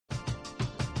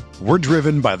We're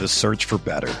driven by the search for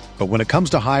better. But when it comes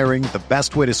to hiring, the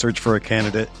best way to search for a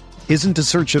candidate isn't to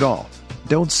search at all.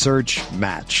 Don't search,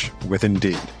 match with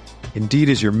Indeed. Indeed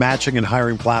is your matching and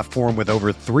hiring platform with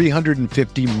over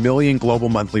 350 million global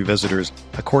monthly visitors,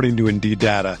 according to Indeed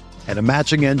data, and a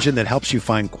matching engine that helps you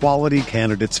find quality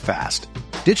candidates fast.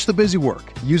 Ditch the busy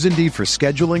work. Use Indeed for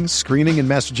scheduling, screening, and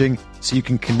messaging so you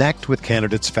can connect with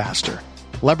candidates faster.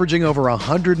 Leveraging over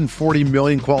 140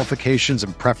 million qualifications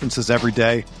and preferences every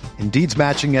day, Indeed's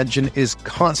matching engine is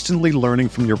constantly learning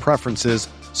from your preferences,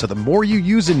 so the more you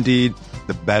use Indeed,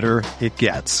 the better it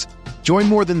gets. Join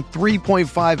more than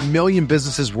 3.5 million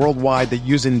businesses worldwide that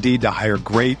use Indeed to hire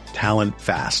great talent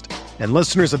fast. And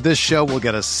listeners of this show will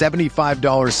get a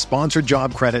 $75 sponsored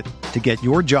job credit to get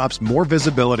your jobs more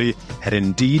visibility at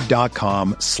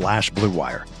Indeed.com/Blue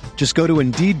Wire. Just go to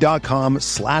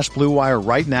Indeed.com/Blue Wire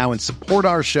right now and support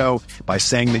our show by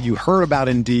saying that you heard about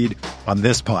Indeed on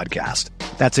this podcast.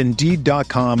 That's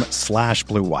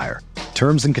Indeed.com/Blue Wire.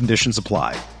 Terms and conditions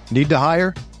apply. Need to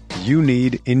hire? You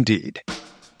need Indeed.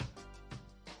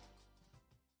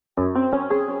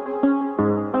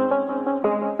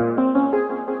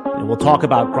 We'll talk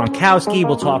about Gronkowski.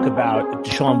 We'll talk about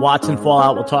Deshaun Watson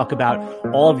fallout. We'll talk about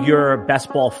all of your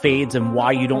best ball fades and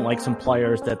why you don't like some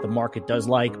players that the market does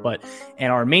like.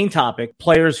 And our main topic,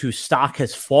 players whose stock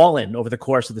has fallen over the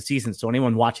course of the season. So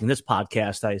anyone watching this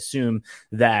podcast, I assume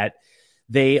that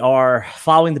they are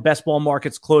following the best ball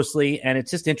markets closely. And it's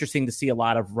just interesting to see a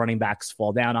lot of running backs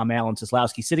fall down. I'm Alan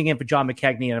Seslowsky, sitting in for John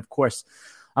McKegney. And of course,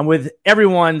 I'm with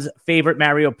everyone's favorite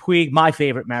Mario Puig, my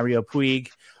favorite Mario Puig.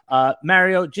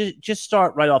 Mario, just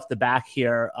start right off the back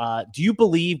here. Do you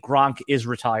believe Gronk is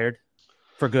retired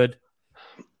for good?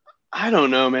 I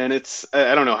don't know, man.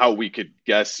 I don't know how we could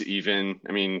guess even.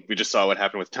 I mean, we just saw what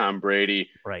happened with Tom Brady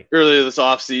earlier this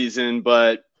offseason,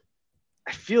 but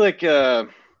I feel like the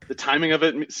timing of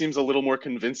it seems a little more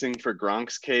convincing for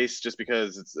Gronk's case, just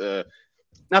because it's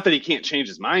not that he can't change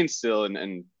his mind still.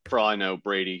 And for all I know,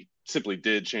 Brady simply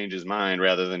did change his mind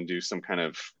rather than do some kind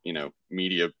of,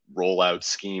 media rollout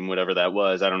scheme, whatever that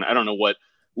was. I don't know what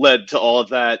led to all of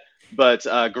that, but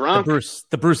Gronk,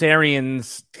 the Bruce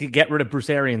Arians, get rid of Bruce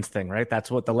Arians thing, right?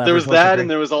 That's what the leverage there was that, and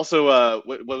there was also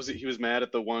what was it? He was mad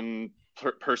at the one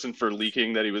person for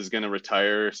leaking that he was going to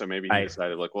retire, so maybe he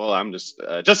decided, like, well, I'm just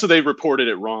so they reported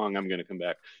it wrong, I'm going to come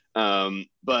back.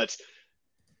 But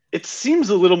it seems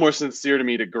a little more sincere to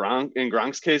me to Gronk in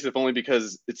Gronk's case, if only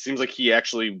because it seems like he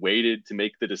actually waited to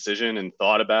make the decision and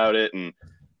thought about it and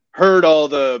heard all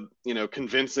the,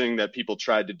 convincing that people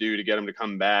tried to do to get him to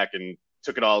come back, and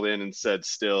took it all in and said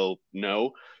still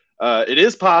no. It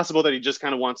is possible that he just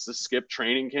kind of wants to skip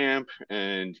training camp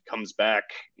and comes back,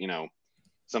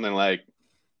 something like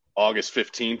August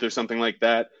 15th or something like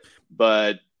that.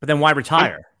 But then why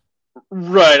retire?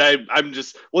 Right. I'm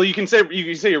just, well, you can say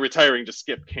you're retiring to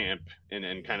skip camp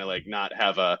and kind of like not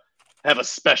have a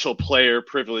special player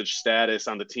privilege status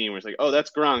on the team where it's like, oh,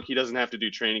 that's Gronk, he doesn't have to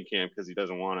do training camp because he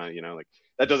doesn't want to, like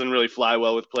that doesn't really fly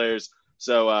well with players.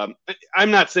 So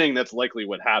I'm not saying that's likely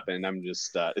what happened. I'm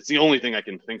just it's the only thing I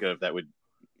can think of that would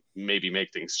maybe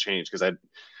make things change, because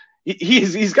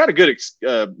he's got a good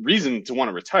reason to want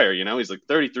to retire. He's like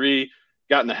 33,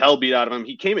 gotten the hell beat out of him.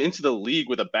 He came into the league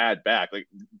with a bad back. Like,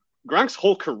 Gronk's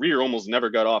whole career almost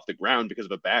never got off the ground because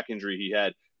of a back injury he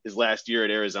had his last year at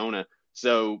Arizona.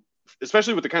 So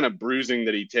especially with the kind of bruising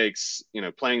that he takes,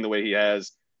 playing the way he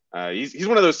has, he's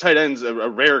one of those tight ends, a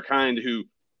rare kind, who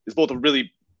is both a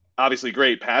really obviously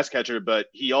great pass catcher, but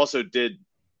he also did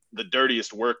the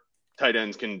dirtiest work tight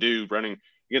ends can do, running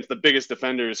against the biggest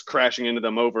defenders, crashing into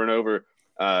them over and over,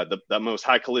 the most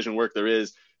high collision work there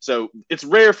is. So it's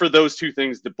rare for those two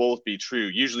things to both be true.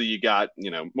 Usually you got,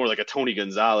 more like a Tony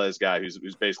Gonzalez guy who's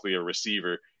basically a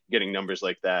receiver getting numbers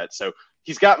like that. So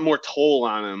he's got more toll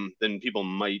on him than people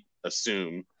might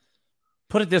assume.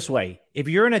 Put it this way. If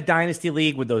you're in a dynasty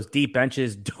league with those deep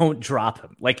benches, don't drop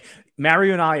him. Like,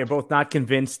 Mario and I are both not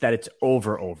convinced that it's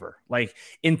over. Like,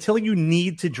 until you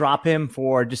need to drop him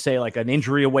for, just say, like an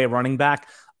injury away running back,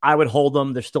 I would hold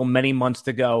them. There's still many months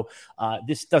to go.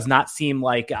 This does not seem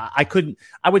like I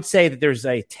would say that there's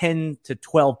a 10 to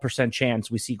 12% chance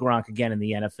we see Gronk again in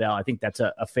the NFL. I think that's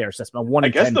a fair assessment. I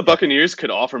guess the Buccaneers could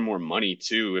offer more money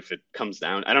too if it comes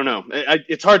down. I don't know.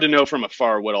 It's hard to know from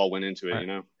afar what all went into it.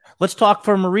 Right. Let's talk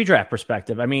from a redraft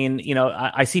perspective. I mean,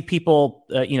 I see people,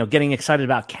 getting excited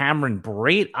about Cameron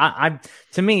Brate.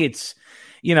 To me, it's.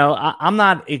 I'm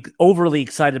not overly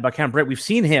excited about Cameron Brate. We've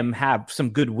seen him have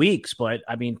some good weeks, but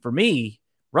I mean, for me,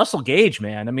 Russell Gage,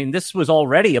 man, I mean, this was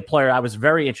already a player I was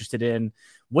very interested in.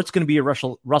 What's going to be a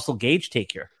Russell Gage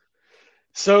take here?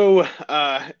 So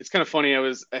it's kind of funny.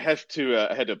 I had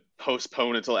to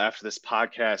postpone until after this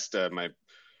podcast my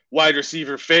wide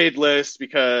receiver fade list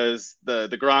because the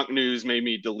Gronk news made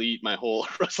me delete my whole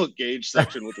Russell Gage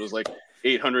section, which was like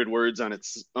 800 words on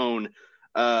its own.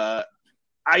 I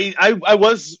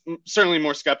was certainly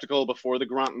more skeptical before the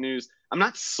Gronk news. I'm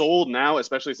not sold now,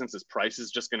 especially since his price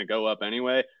is just going to go up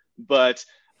anyway. But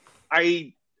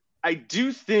I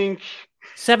do think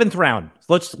 7th round.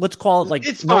 Let's call it like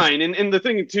it's fine. And the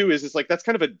thing too is it's like that's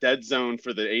kind of a dead zone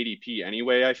for the ADP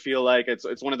anyway. I feel like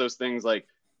it's one of those things like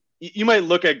you might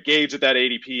look at Gage at that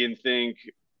ADP and think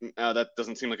that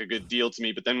doesn't seem like a good deal to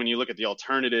me. But then when you look at the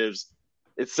alternatives,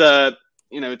 it's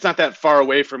it's not that far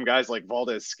away from guys like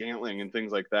Valdez-Scantling and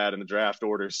things like that in the draft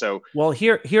order. So, well,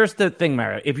 here's the thing,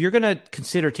 Mario. If you're going to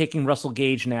consider taking Russell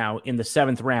Gage now in the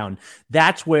 7th round,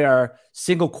 that's where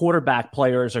single quarterback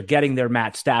players are getting their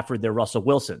Matt Stafford, their Russell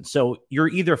Wilson. So you're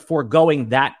either foregoing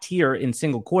that tier in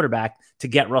single quarterback to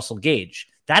get Russell Gage.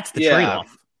 That's the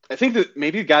trade-off. I think that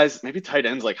maybe tight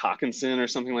ends like Hawkinson or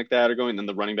something like that are going, and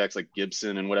the running backs like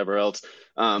Gibson and whatever else.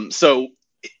 So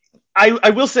I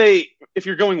will say, if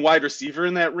you're going wide receiver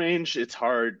in that range, it's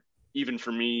hard, even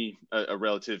for me, a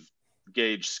relative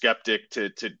Gage skeptic,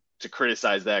 to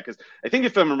criticize that, because I think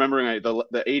if I'm remembering right,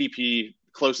 the ADP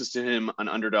closest to him on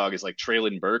Underdog is like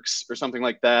Treylon Burks or something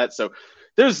like that. So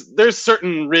there's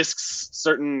certain risks,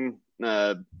 certain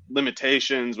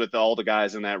limitations with all the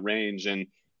guys in that range, and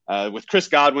with Chris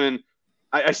Godwin,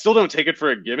 I still don't take it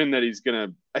for a given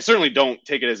that I certainly don't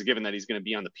take it as a given that he's going to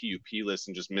be on the PUP list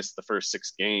and just miss the first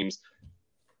 6 games.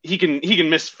 He can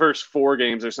miss first 4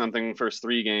 games or something, first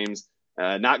 3 games,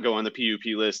 not go on the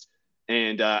PUP list.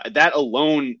 And that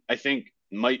alone, I think,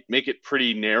 might make it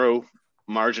pretty narrow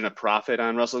margin of profit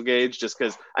on Russell Gage, just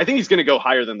because I think he's going to go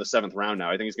higher than the 7th round now.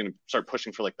 I think he's going to start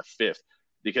pushing for like the 5th,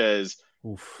 because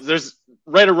there's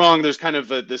right or wrong, there's kind of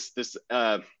this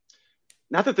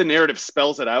not that the narrative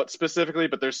spells it out specifically,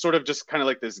 but there's sort of just kind of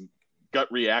like this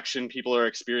gut reaction people are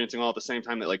experiencing all at the same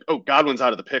time that like, oh, Godwin's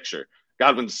out of the picture.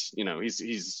 Godwin's,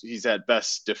 he's at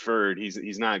best deferred.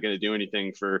 He's not going to do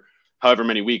anything for however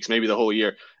many weeks, maybe the whole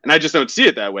year. And I just don't see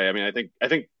it that way. I mean, I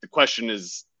think the question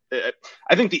is,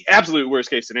 I think the absolute worst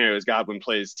case scenario is Godwin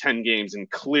plays 10 games and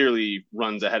clearly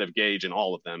runs ahead of Gage in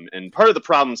all of them. And part of the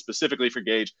problem specifically for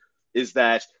Gage is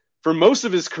that for most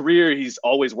of his career, he's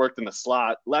always worked in the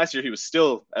slot. Last year, he was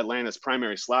still Atlanta's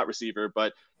primary slot receiver.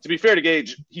 But to be fair to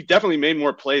Gage, he definitely made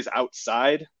more plays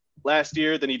outside last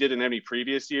year than he did in any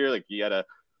previous year. Like he had a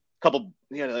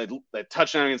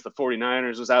touchdown against the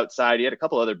 49ers was outside. He had a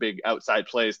couple other big outside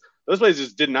plays. Those plays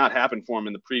just did not happen for him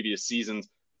in the previous seasons.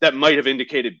 That might have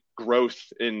indicated growth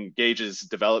in Gage's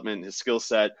development, his skill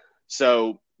set.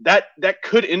 So that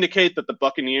could indicate that the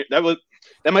Buccaneers, that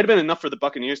might have been enough for the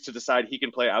Buccaneers to decide he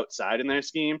can play outside in their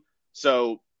scheme.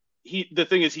 So the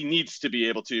thing is, he needs to be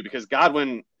able to, because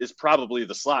Godwin is probably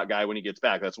the slot guy when he gets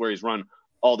back. That's where he's run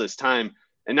all this time.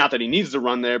 And not that he needs to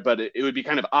run there, but it would be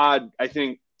kind of odd, I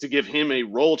think, to give him a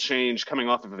role change coming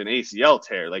off of an ACL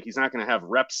tear. Like he's not going to have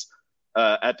reps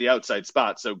at the outside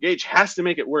spot. So Gage has to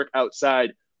make it work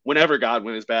outside whenever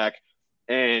Godwin is back.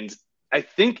 And I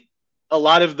think a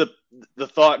lot of the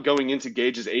thought going into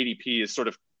Gage's ADP is sort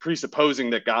of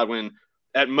presupposing that Godwin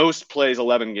at most plays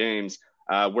 11 games,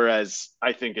 whereas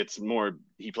I think it's more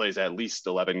he plays at least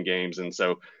 11 games. And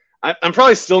so I'm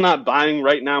probably still not buying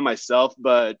right now myself,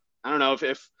 but I don't know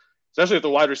if especially if the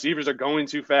wide receivers are going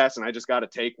too fast and I just got to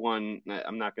take one,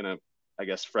 I'm not going to, I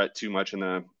guess, fret too much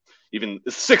even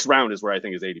the 6th round is where I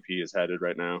think his ADP is headed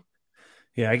right now.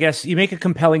 Yeah, I guess you make a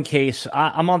compelling case.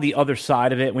 I'm on the other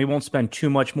side of it, and we won't spend too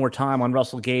much more time on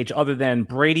Russell Gage other than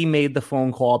Brady made the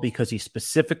phone call because he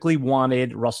specifically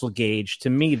wanted Russell Gage. To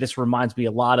me, this reminds me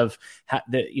a lot of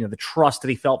the trust that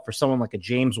he felt for someone like a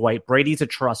James White. Brady's a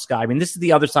trust guy. I mean, this is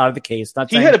the other side of the case.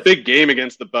 He had a big game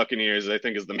against the Buccaneers, I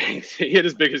think, is the main thing. He had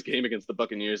his biggest game against the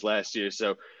Buccaneers last year.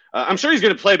 So I'm sure he's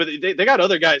going to play, but they got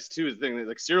other guys, too, is the thing.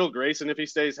 Like Cyril Grayson, if he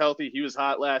stays healthy, he was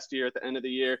hot last year at the end of the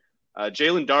year.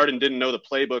 Jalen Darden didn't know the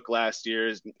playbook last year.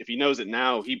 If he knows it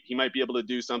now, he might be able to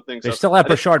do something. They still have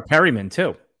Rashard Perryman,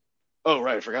 too. Oh,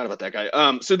 right. I forgot about that guy.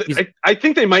 I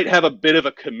think they might have a bit of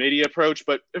a committee approach,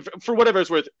 but for whatever it's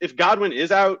worth, if Godwin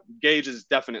is out, Gage is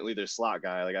definitely their slot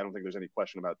guy. Like, I don't think there's any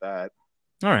question about that.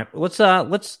 All right, let's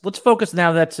focus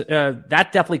now. That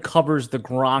definitely covers the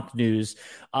Gronk news.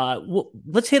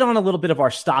 Let's hit on a little bit of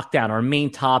our stock down, our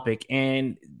main topic,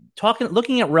 and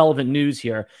looking at relevant news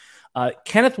here.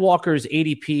 Kenneth Walker's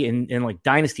ADP in like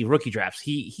dynasty rookie drafts,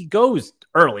 he goes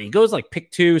early. He goes like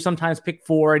pick 2, sometimes pick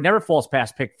 4. It never falls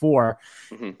past pick 4.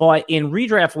 Mm-hmm. But in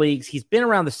redraft leagues, he's been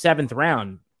around the 7th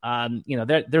round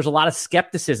There's a lot of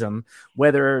skepticism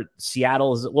whether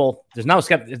Seattle is, there's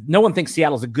no one thinks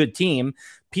Seattle's a good team.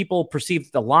 People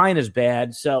perceive the line as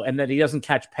bad, and that he doesn't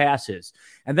catch passes.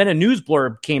 And then a news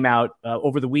blurb came out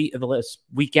over the week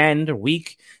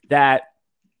that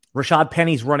Rashad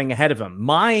Penny's running ahead of him.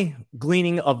 My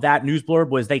gleaning of that news blurb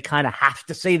was they kind of have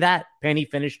to say that. Penny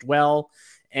finished well,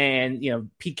 and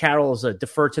Pete Carroll is a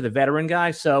defer to the veteran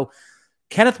guy. So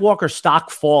Kenneth Walker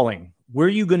stock falling. Where are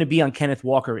you going to be on Kenneth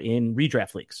Walker in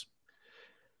redraft leagues?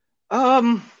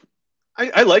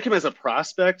 I like him as a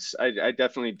prospect. I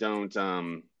definitely don't.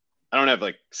 I don't have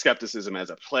like skepticism as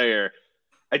a player.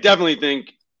 I definitely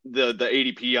think the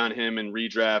ADP on him in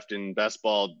redraft and best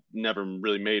ball never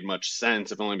really made much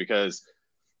sense, if only because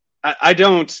I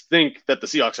don't think that the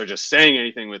Seahawks are just saying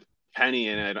anything with Penny,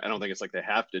 and I don't think it's like they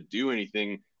have to do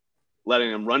anything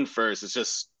letting him run first. It's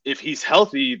just if he's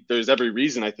healthy, there's every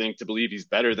reason I think to believe he's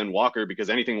better than Walker, because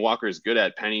anything Walker is good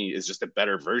at, Penny is just a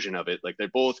better version of it. Like they're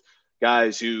both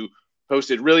guys who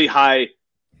posted really high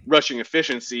rushing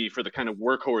efficiency for the kind of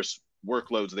workhorse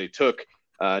workloads they took.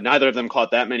 Neither of them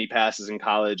caught that many passes in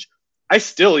college. I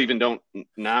still even don't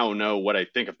now know what I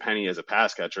think of Penny as a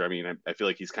pass catcher. I mean, I feel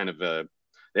like he's kind of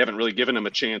they haven't really given him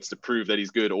a chance to prove that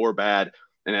he's good or bad.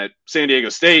 And at San Diego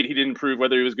State, he didn't prove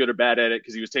whether he was good or bad at it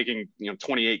because he was taking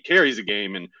 28 carries a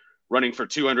game and running for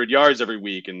 200 yards every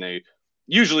week. And they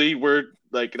usually were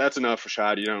like, that's enough,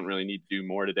 Rashad. You don't really need to do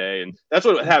more today. And that's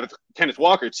what happened with Kenneth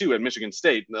Walker, too, at Michigan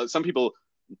State. Some people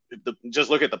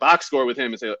just look at the box score with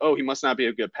him and say, oh, he must not be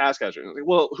a good pass catcher. And like,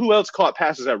 well, who else caught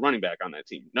passes at running back on that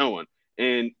team? No one.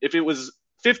 And if it was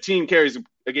 15 carries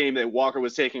a game that Walker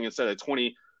was taking instead of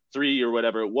 23 or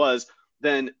whatever it was,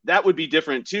 then that would be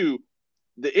different, too.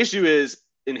 The issue is,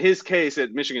 in his case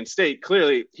at Michigan State,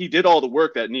 clearly he did all the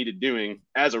work that needed doing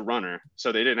as a runner,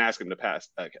 so they didn't ask him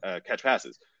to catch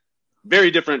passes. Very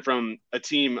different from a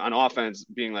team on offense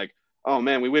being like, oh,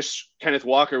 man, we wish Kenneth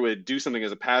Walker would do something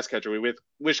as a pass catcher. We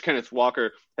wish Kenneth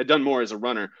Walker had done more as a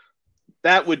runner.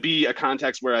 That would be a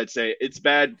context where I'd say it's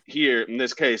bad here in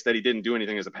this case that he didn't do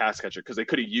anything as a pass catcher because they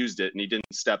could have used it and he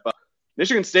didn't step up.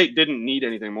 Michigan State didn't need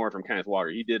anything more from Kenneth Walker.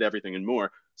 He did everything and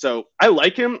more. So I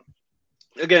like him.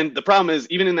 Again, the problem is,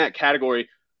 even in that category,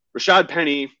 Rashad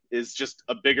Penny is just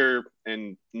a bigger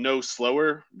and no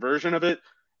slower version of it.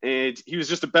 And he was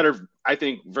just a better, I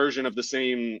think, version of the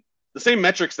same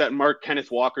metrics that mark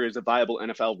Kenneth Walker as a viable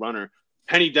NFL runner.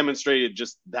 Penny demonstrated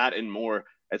just that and more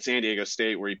at San Diego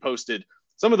State, where he posted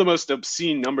some of the most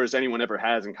obscene numbers anyone ever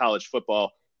has in college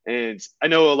football. And I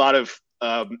know a lot of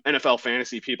NFL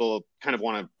fantasy people kind of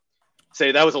want to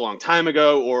say that was a long time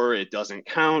ago, or it doesn't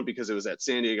count because it was at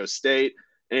San Diego State.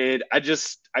 And I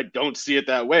don't see it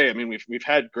that way. I mean, we've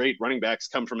had great running backs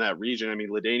come from that region. I mean,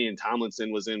 LaDainian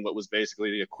Tomlinson was in what was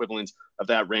basically the equivalent of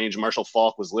that range. Marshall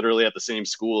Faulk was literally at the same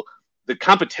school. The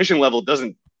competition level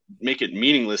doesn't make it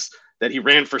meaningless that he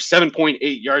ran for 7.8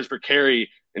 yards per carry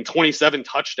and 27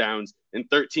 touchdowns in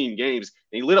 13 games.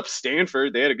 And he lit up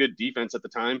Stanford. They had a good defense at the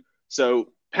time.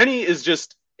 So Penny is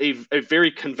just a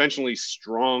very conventionally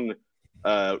strong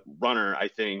runner, I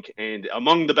think, and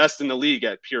among the best in the league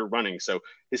at pure running. So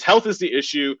his health is the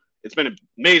issue. It's been a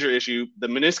major issue. The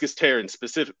meniscus tear is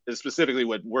specifically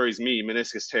what worries me.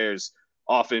 Meniscus tears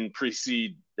often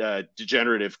precede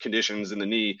degenerative conditions in the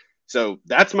knee. So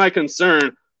that's my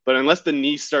concern. But unless the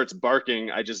knee starts barking,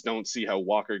 I just don't see how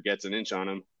Walker gets an inch on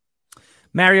him.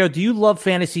 Mario, do you love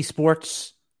fantasy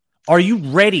sports? Are you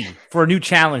ready for a new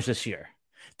challenge this year?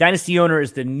 Dynasty Owner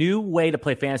is the new way to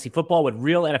play fantasy football with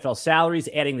real NFL salaries,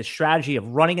 adding the strategy of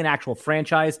running an actual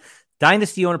franchise.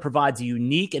 Dynasty Owner provides a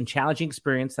unique and challenging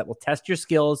experience that will test your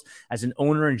skills as an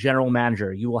owner and general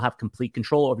manager. You will have complete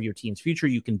control over your team's future.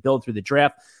 You can build through the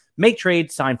draft, make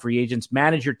trades, sign free agents,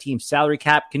 manage your team's salary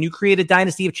cap. Can you create a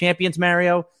dynasty of champions,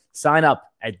 Mario? Sign up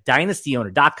at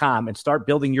dynastyowner.com and start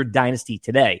building your dynasty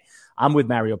today. I'm with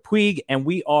Mario Puig, and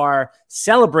we are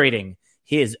celebrating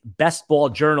his best ball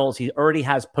journals. He already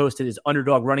has posted his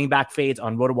underdog running back fades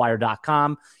on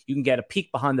rotowire.com. You can get a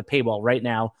peek behind the paywall right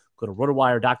now. Go to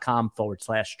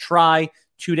rotowire.com/try.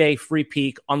 2-day free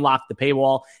peek, unlock the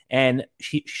paywall. And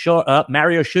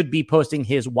Mario should be posting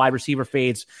his wide receiver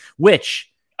fades, which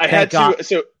I had to.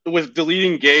 So with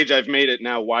deleting Gage, I've made it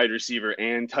now wide receiver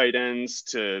and tight ends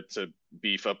to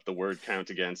beef up the word count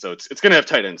again. So it's going to have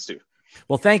tight ends too.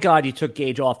 Well, thank God you took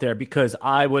Gage off there, because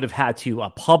I would have had to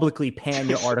publicly pan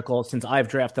your article since I've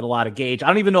drafted a lot of Gage. I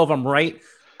don't even know if I'm right.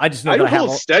 I just know I'd that I have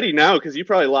hold steady now because you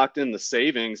probably locked in the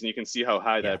savings and you can see how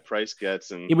high that price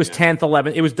gets. And it was 10th,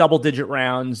 11th. It was double digit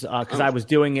rounds because I was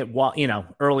doing it while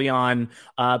early on,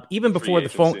 even before the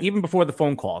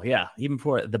phone call. Yeah, even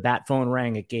before the bat phone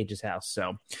rang at Gage's house. So,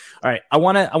 all right, I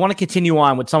want to continue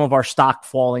on with some of our stock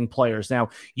falling players. Now,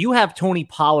 you have Tony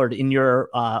Pollard in your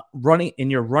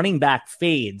running back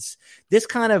fades. This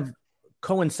kind of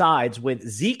coincides with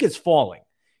Zeke is falling.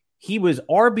 He was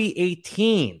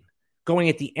RB18 going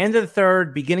at the end of the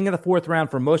third, beginning of the fourth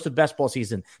round for most of best ball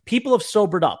season. People have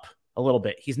sobered up a little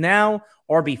bit. He's now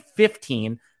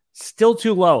RB15, still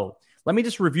too low. Let me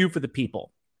just review for the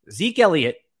people. Zeke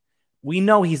Elliott, we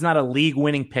know he's not a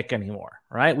league-winning pick anymore,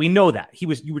 right? We know that.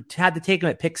 You had to take him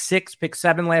at pick 6, pick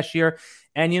 7 last year.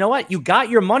 And you know what? You got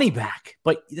your money back,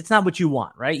 but it's not what you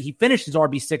want, right? He finished his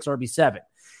RB6, RB7.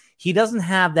 He doesn't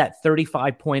have that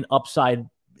 35-point upside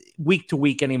week to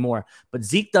week anymore, but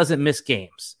Zeke doesn't miss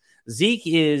games. Zeke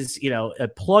is, a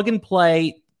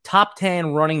plug-and-play top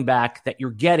 10 running back that you're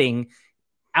getting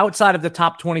outside of the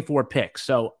top 24 picks.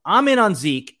 So I'm in on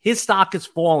Zeke. His stock is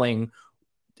falling.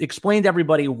 Explain to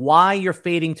everybody why you're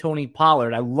fading Tony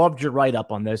Pollard. I loved your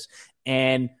write-up on this.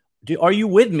 And are you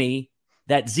with me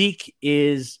that Zeke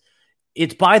it's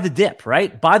buy the dip,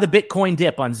 right? Buy the Bitcoin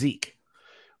dip on Zeke.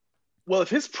 Well, if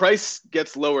his price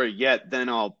gets lower yet, then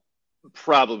I'll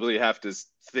probably have to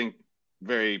think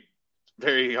very,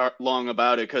 very long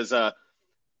about it because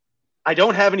I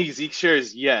don't have any Zeke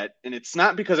shares yet, and it's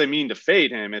not because I mean to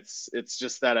fade him. It's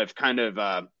just that I've kind of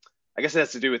I guess it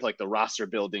has to do with like the roster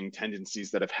building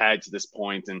tendencies that I've had to this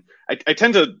point, and I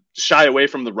tend to shy away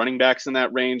from the running backs in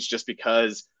that range just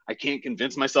because I can't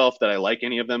convince myself that I like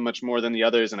any of them much more than the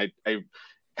others, and I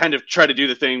kind of try to do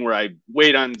the thing where I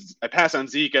pass on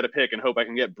Zeke at a pick and hope I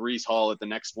can get Breece Hall at the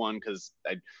next one because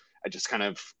I just kind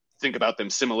of think about them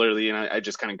similarly, and I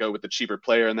just kind of go with the cheaper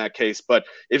player in that case. But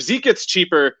if Zeke gets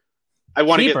cheaper, I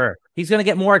want to get. He's going to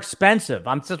get more expensive.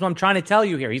 That's what I'm trying to tell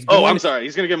you here. I'm sorry.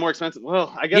 He's going to get more expensive.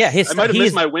 Well, I guess I might have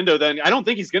missed my window then. I don't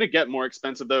think he's going to get more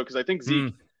expensive though, because I think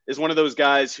Zeke is one of those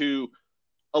guys who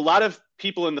a lot of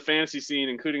people in the fantasy scene,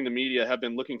 including the media, have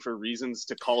been looking for reasons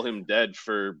to call him dead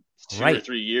for 2 or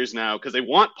 3 years now because they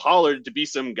want Pollard to be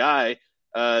some guy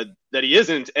that he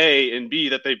isn't, A, and B,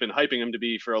 that they've been hyping him to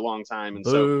be for a long time. And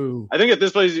so I think at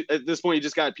this point, you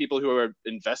just got people who are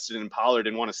invested in Pollard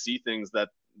and want to see things that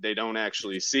they don't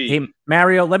actually see. Hey,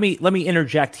 Mario, let me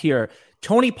interject here.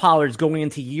 Tony Pollard's going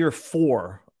into year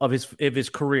 4 of his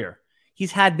career.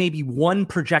 He's had maybe one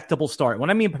projectable start. When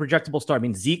I mean projectable start, I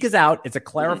mean Zeke is out. It's a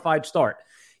clarified start.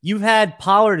 You've had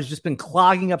Pollard has just been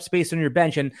clogging up space on your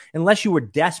bench, and unless you were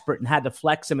desperate and had to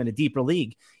flex him in a deeper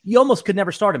league, you almost could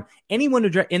never start him. Anyone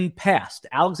who in past,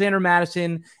 Alexander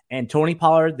Mattison and Tony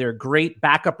Pollard, they're great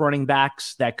backup running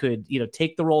backs that could,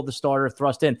 take the role of the starter,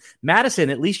 thrust in. Mattison,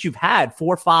 at least you've had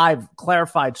 4 or 5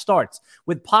 clarified starts.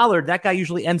 With Pollard, that guy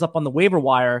usually ends up on the waiver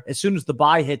wire as soon as the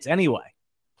bye hits anyway.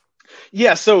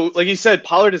 Yeah, so like you said,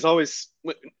 Pollard is always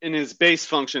in his base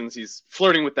functions. He's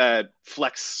flirting with that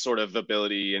flex sort of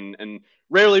ability, and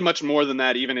rarely much more than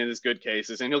that, even in his good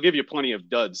cases. And he'll give you plenty of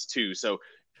duds too. So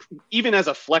even as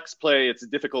a flex play, it's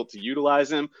difficult to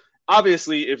utilize him.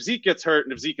 Obviously, if Zeke gets hurt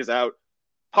and if Zeke is out,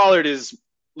 Pollard is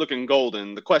looking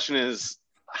golden. The question is,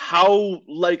 how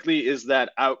likely is that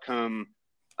outcome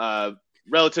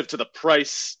relative to the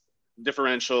price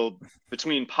differential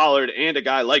between Pollard and a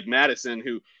guy like Mattison,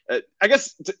 who I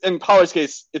guess in Pollard's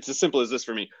case, it's as simple as this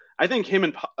for me. I think him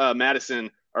and Mattison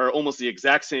are almost the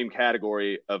exact same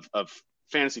category of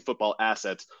fantasy football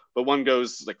assets, but one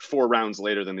goes like 4 rounds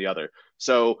later than the other.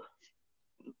 So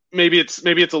maybe it's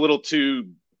a little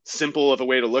too simple of a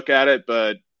way to look at it,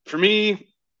 but for me,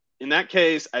 in that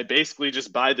case, I basically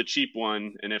just buy the cheap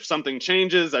one, and if something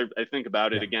changes, I think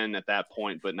about it again at that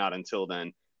point, but not until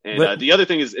then. And the other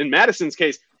thing is, in Madison's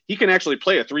case, he can actually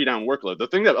play a 3-down workload. The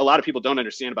thing that a lot of people don't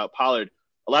understand about Pollard,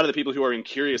 a lot of the people who are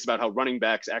curious about how running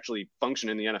backs actually function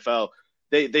in the NFL,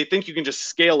 they think you can just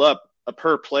scale up a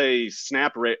per play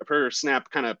snap rate, a per snap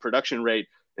kind of production rate,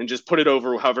 and just put it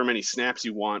over however many snaps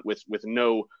you want with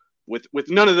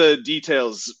none of the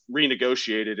details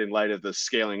renegotiated in light of the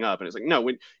scaling up. And it's like, no,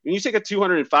 when you take a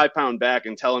 205-pound back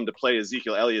and tell him to play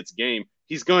Ezekiel Elliott's game,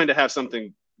 he's going to have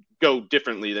something go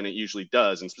differently than it usually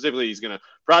does. And specifically, he's going to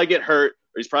probably get hurt,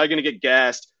 or he's probably going to get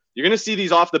gassed. You're going to see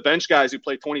these off the bench guys who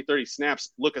play 20, 30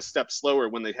 snaps look a step slower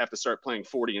when they have to start playing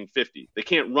 40 and 50. They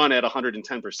can't run at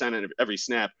 110% every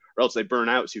snap, or else they burn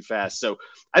out too fast. So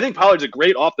I think Pollard's a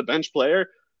great off the bench player.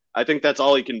 I think that's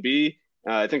all he can be.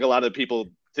 I think a lot of the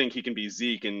people think he can be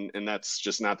Zeke, and that's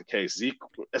just not the case. Zeke,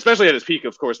 especially at his peak,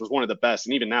 of course, was one of the best,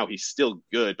 and even now he's still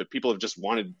good, but people have just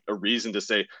wanted a reason to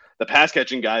say the pass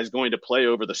catching guy is going to play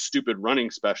over the stupid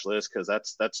running specialist, because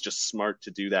that's just smart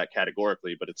to do that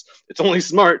categorically, but it's only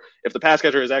smart if the pass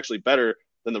catcher is actually better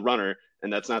than the runner,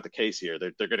 and that's not the case here.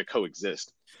 They're going to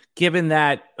coexist. Given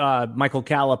that Michael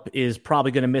Gallup is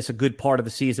probably going to miss a good part of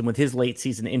the season with his late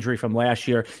season injury from last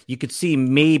year, you could see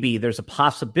maybe there's a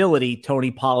possibility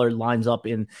Tony Pollard lines up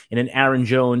in an Aaron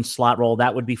Jones slot role.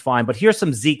 That would be fine. But here's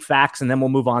some Zeke facts, and then we'll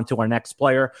move on to our next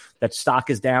player that stock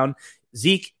is down.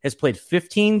 Zeke has played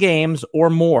 15 games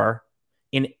or more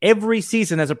in every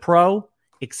season as a pro,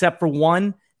 except for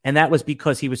one, and that was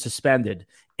because he was suspended.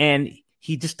 And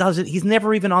he just doesn't. He's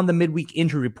never even on the midweek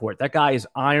injury report. That guy is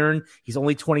iron. He's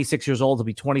only 26 years old. He'll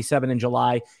be 27 in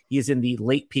July. He is in the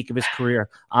late peak of his career.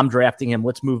 I'm drafting him.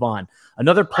 Let's move on.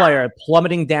 Another player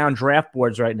plummeting down draft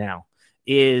boards right now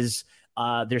is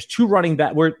there's two running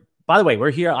back. By the way, we're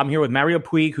here. I'm here with Mario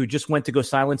Puig, who just went to go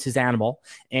silence his animal,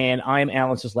 and I am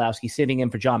Alan Seslowsky, sitting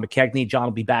in for John McKegney. John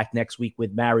will be back next week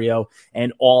with Mario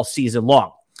and all season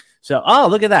long. So,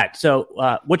 look at that.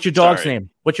 So, what's your dog's name?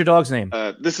 What's your dog's name?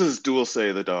 This is Dulce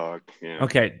the dog. Yeah.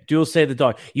 Okay, Dulce the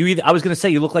dog. I was going to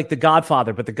say you look like the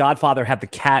Godfather, but the Godfather had the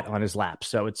cat on his lap.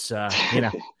 So it's, All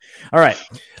right.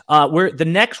 We're the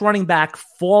next running back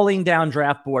falling down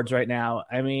draft boards right now.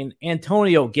 I mean,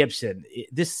 Antonio Gibson.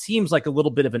 This seems like a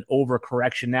little bit of an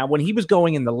overcorrection. Now, when he was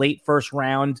going in the late first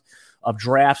round of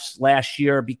drafts last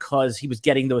year because he was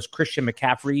getting those Christian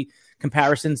McCaffrey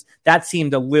comparisons, that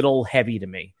seemed a little heavy to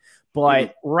me.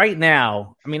 But right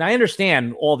now, I mean, I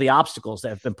understand all the obstacles that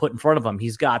have been put in front of him.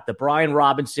 He's got the Brian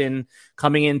Robinson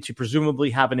coming in to presumably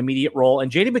have an immediate role,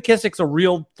 and J.D. McKissic's a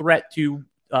real threat to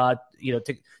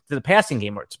the passing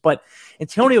game. But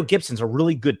Antonio Gibson's a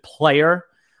really good player.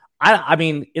 I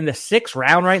mean, in the 6th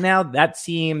round right now,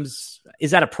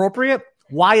 is that appropriate?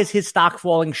 Why is his stock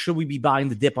falling? Should we be buying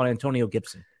the dip on Antonio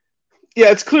Gibson?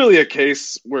 Yeah, it's clearly a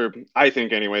case where, I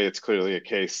think anyway, it's clearly a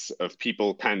case of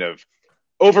people kind of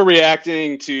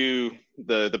overreacting to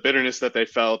the bitterness that they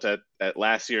felt at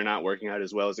last year not working out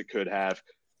as well as it could have,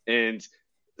 and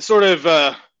sort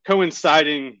of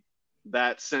coinciding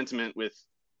that sentiment with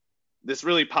this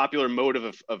really popular mode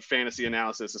of fantasy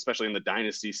analysis, especially in the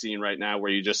dynasty scene right now,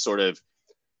 where you just sort of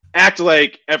act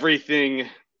like everything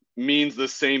means the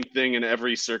same thing in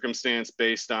every circumstance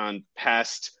based on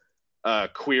past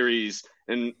queries.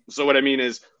 And so what I mean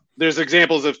is, there's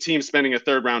examples of teams spending a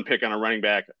 3rd round pick on a running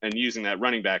back and using that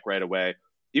running back right away,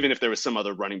 even if there was some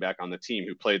other running back on the team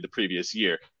who played the previous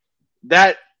year.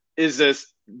 That is a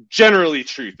generally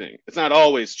true thing. It's not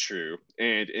always true.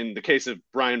 And in the case of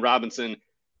Brian Robinson,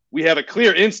 we have a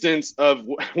clear instance of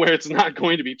where it's not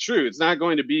going to be true. It's not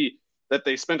going to be that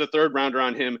they spent a 3rd rounder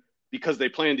on him because they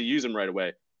plan to use him right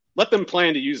away. Let them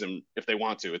plan to use him if they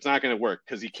want to. It's not going to work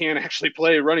because he can't actually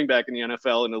play running back in the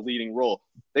NFL in a leading role.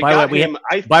 By the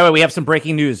way, we have some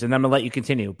breaking news, and I'm going to let you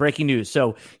continue. Breaking news.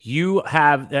 So you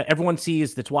have everyone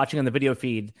sees that's watching on the video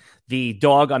feed the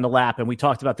dog on the lap, and we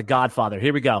talked about the Godfather.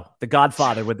 Here we go. The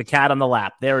Godfather with the cat on the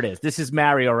lap. There it is. This is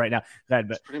Mario right now.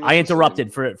 I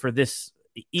interrupted for this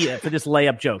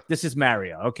layup joke. This is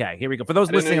Mario. Okay, here we go. For those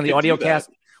listening on the audio cast,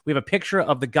 we have a picture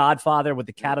of the Godfather with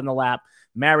the cat on the lap.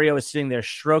 Mario is sitting there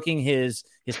stroking his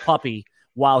puppy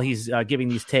while he's giving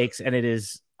these takes, and it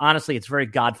is honestly, it's very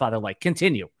Godfather-like.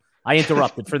 Continue. I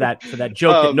interrupted for that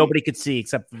joke that nobody could see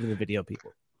except for the video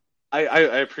people. I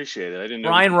appreciate it. I didn't know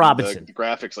Brian Robinson. The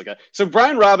graphics like that. So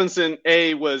Brian Robinson,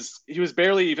 he was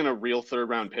barely even a real 3rd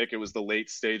round pick. It was the late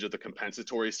stage of the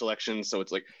compensatory selection. So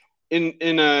it's like in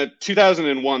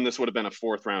 2001, this would have been a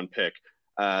 4th round pick.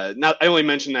 Now I only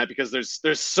mention that because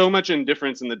there's so much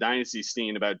indifference in the dynasty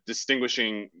scene about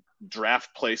distinguishing draft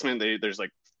placement. There's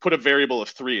like put a variable of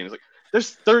 3, and it's like there's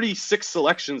 36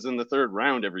 selections in the 3rd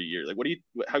round every year. Like,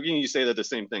 how can you say that the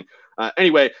same thing?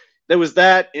 Anyway, there was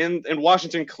that, and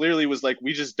Washington clearly was like,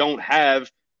 we just don't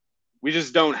have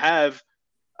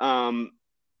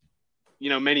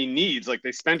many needs. Like,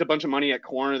 they spent a bunch of money at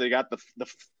corner. They got the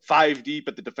 5 deep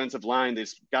at the defensive line. They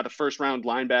got a 1st round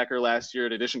linebacker last year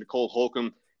in addition to Cole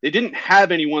Holcomb. They didn't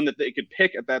have anyone that they could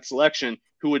pick at that selection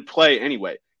who would play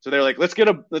anyway. So they're like, let's get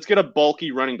a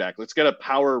bulky running back. Let's get a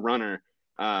power runner.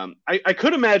 I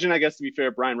could imagine, I guess, to be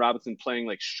fair, Brian Robinson playing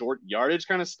like short yardage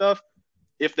kind of stuff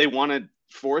if they want to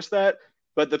force that.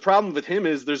 But the problem with him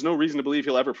is there's no reason to believe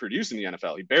he'll ever produce in the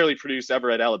NFL. He barely produced ever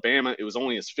at Alabama. It was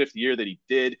only his 5th year that he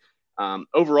did.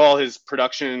 Overall, his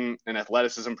production and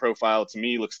athleticism profile to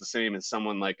me looks the same as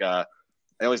someone like I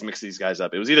always mix these guys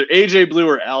up. It was either AJ Blue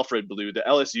or Alfred Blue, the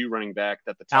LSU running back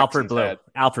that the Texans had.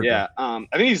 Alfred Blue. I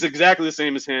think he's exactly the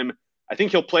same as him. I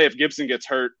think he'll play if Gibson gets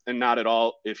hurt and not at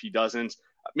all if he doesn't.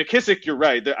 McKissic, you're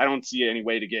right. I don't see any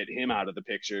way to get him out of the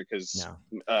picture because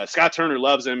Scott Turner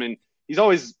loves him, and he's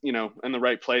always, in the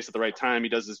right place at the right time. He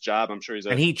does his job. I'm sure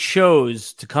and he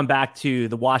chose to come back to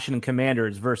the Washington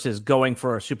Commanders versus going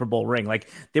for a Super Bowl ring.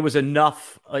 Like, there was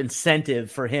enough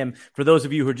incentive for him. For those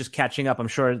of you who are just catching up, I'm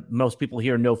sure most people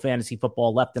here know fantasy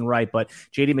football left and right, but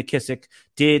J.D. McKissic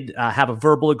did have a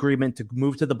verbal agreement to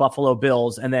move to the Buffalo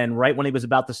Bills, and then right when he was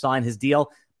about to sign his deal,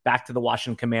 back to the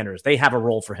Washington Commanders. They have a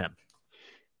role for him.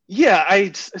 Yeah,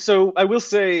 I will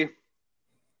say,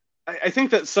 I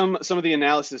think that some of the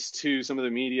analysis too, some of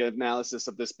the media analysis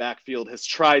of this backfield has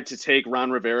tried to take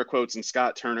Ron Rivera quotes and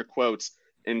Scott Turner quotes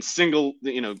and single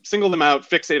them out,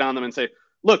 fixate on them, and say,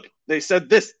 look, they said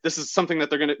this is something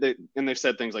that and they've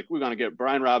said things like, we're going to get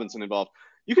Brian Robinson involved.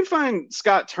 You can find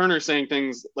Scott Turner saying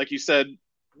things like you said,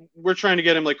 we're trying to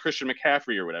get him like Christian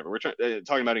McCaffrey or whatever. We're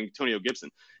talking about Antonio Gibson.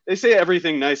 They say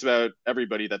everything nice about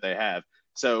everybody that they have.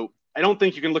 So I don't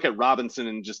think you can look at Robinson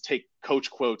and just take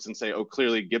coach quotes and say, oh,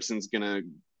 clearly Gibson's going to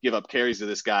give up carries to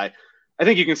this guy. I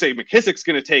think you can say McKissic's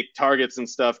going to take targets and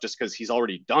stuff just because he's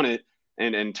already done it.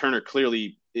 And Turner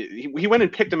clearly, he went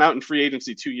and picked him out in free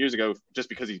agency 2 years ago just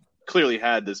because he clearly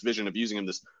had this vision of using him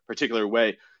this particular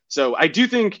way. So I do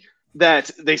think that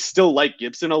they still like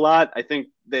Gibson a lot. I think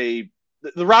the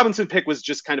Robinson pick was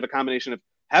just kind of a combination of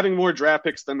having more draft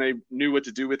picks than they knew what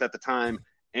to do with at the time,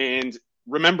 and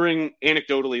remembering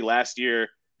anecdotally last year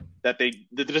that the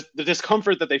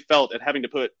discomfort that they felt at having to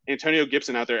put Antonio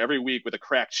Gibson out there every week with a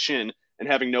cracked shin and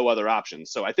having no other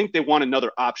options. So I think they want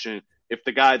another option if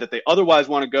the guy that they otherwise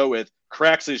want to go with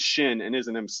cracks his shin and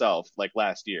isn't himself like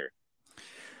last year.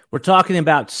 We're talking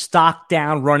about stock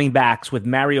down running backs with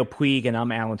Mario Puig, and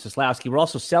I'm Alan Seslowsky. We're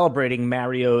also celebrating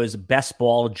Mario's best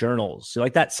ball journals. You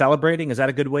like that? Celebrating? Is that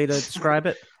a good way to describe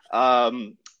it?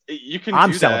 You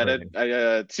can do that.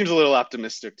 It seems a little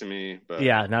optimistic to me, but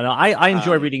yeah, no. I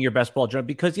enjoy reading your best ball journal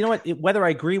because you know what? Whether I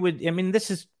agree with, this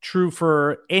is true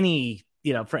for any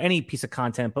piece of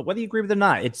content, but whether you agree with it or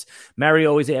not,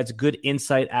 Mario always adds good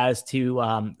insight as to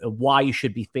why you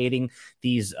should be fading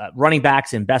these running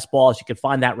backs in best balls. You can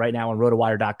find that right now on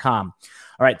rotowire.com.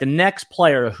 All right. The next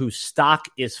player whose stock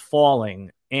is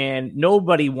falling, and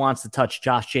nobody wants to touch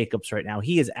Josh Jacobs right now.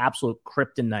 He is absolute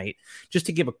kryptonite. Just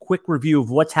to give a quick review of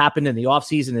what's happened in the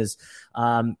offseason is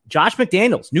Josh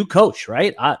McDaniels, new coach,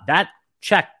 right? That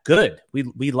check, good.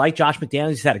 We like Josh McDaniels.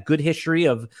 He's had a good history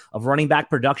of running back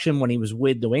production when he was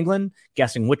with New England.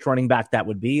 Guessing which running back that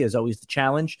would be is always the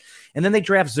challenge. And then they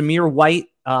draft Zamir White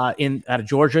out of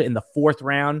Georgia in the 4th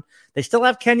round. They still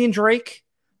have Kenyon Drake.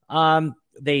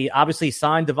 They obviously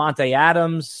signed Devontae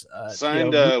Adams.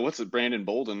 Brandon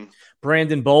Bolden.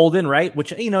 Brandon Bolden, right?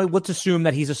 Which, let's assume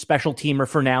that he's a special teamer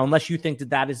for now, unless you think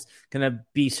that is going to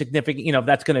be significant.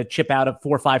 That's going to chip out at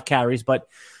 4 or 5 carries. But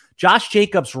Josh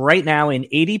Jacobs right now in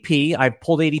ADP, I've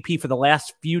pulled ADP for the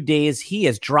last few days. He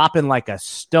is dropping like a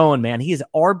stone, man. He is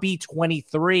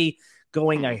RB23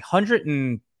 going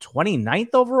 129th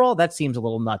overall. That seems a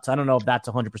little nuts. I don't know if that's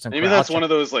 100%. Maybe that's one of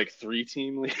those like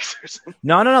 3-team leagues or something.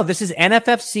 No. This is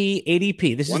NFFC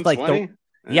ADP. This is like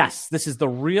yes, this is the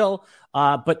real.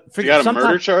 But you got a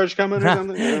murder charge coming or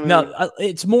something? No,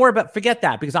 it's more about, forget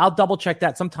that, because I'll double check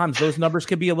that. Sometimes those numbers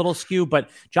could be a little skewed, but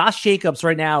Josh Jacobs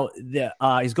right now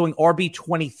is going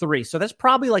RB23. So that's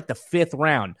probably like the 5th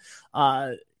round.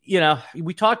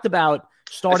 We talked about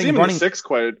starting running 6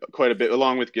 quite a bit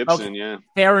along with Gibson. Okay. Yeah,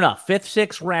 fair enough. 5th,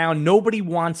 6th round. Nobody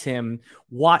wants him.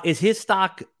 What is his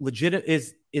stock legit?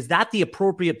 Is that the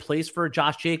appropriate place for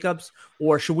Josh Jacobs,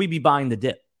 or should we be buying the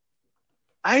dip?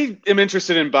 I am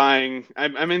interested in buying.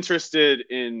 I'm interested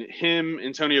in him,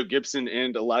 Antonio Gibson,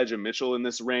 and Elijah Mitchell in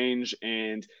this range,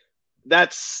 and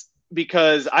that's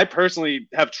because I personally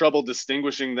have trouble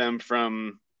distinguishing them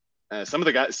from some of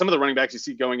the running backs you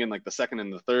see going in like the 2nd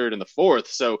and the 3rd and the 4th.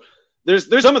 So there's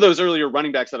some of those earlier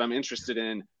running backs that I'm interested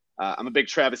in. I'm a big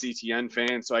Travis Etienne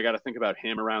fan, so I got to think about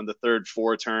him around the 3rd,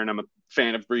 4th turn. I'm a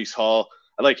fan of Breece Hall.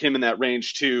 I like him in that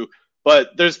range too.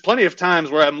 But there's plenty of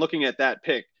times where I'm looking at that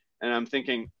pick and I'm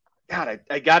thinking, God,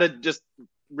 I got to just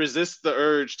resist the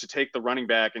urge to take the running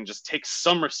back and just take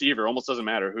some receiver. Almost doesn't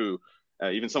matter who,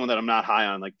 even someone that I'm not high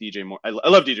on, like DJ Moore. I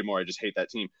love DJ Moore. I just hate that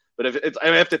team. But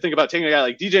I have to think about taking a guy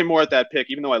like DJ Moore at that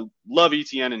pick, even though I love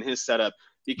Etienne and his setup.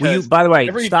 Because by the way,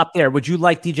 stop there. Would you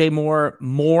like DJ Moore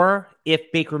more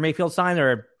if Baker Mayfield signed,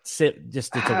 or it's a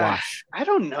wash? I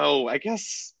don't know. I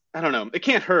guess I don't know. It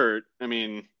can't hurt. I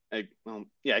mean, it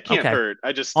can't hurt.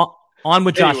 I just. On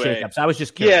with Josh Jacobs. I was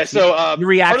just curious. Yeah, so part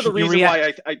of the reason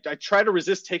why I try to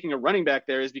resist taking a running back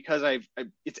there is because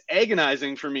it's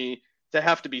agonizing for me to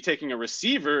have to be taking a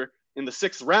receiver in the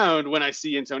 6th round when I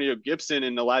see Antonio Gibson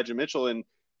and Elijah Mitchell and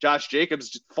Josh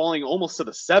Jacobs falling almost to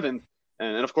the 7th.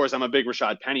 And of course, I'm a big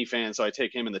Rashad Penny fan, so I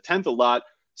take him in the 10th a lot.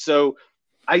 So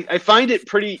I find it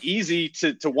pretty easy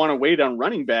to want to wait on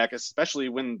running back, especially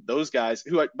when those guys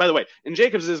who, by the way, in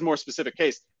Jacobs' is more specific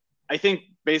case, I think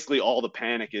basically all the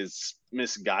panic is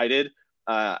misguided.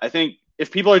 I think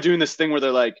if people are doing this thing where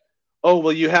they're like, oh,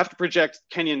 well, you have to project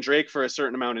Kenyon Drake for a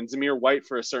certain amount and Zamir White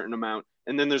for a certain amount,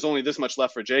 and then there's only this much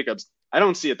left for Jacobs. I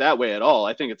don't see it that way at all.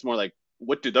 I think it's more like,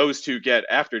 what do those two get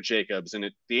after Jacobs? And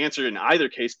the answer in either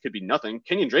case could be nothing.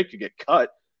 Kenyon Drake could get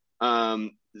cut.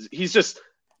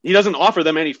 He doesn't offer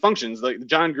them any functions. Like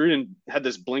John Gruden had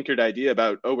this blinkered idea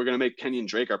about, oh, we're going to make Kenyon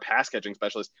Drake our pass catching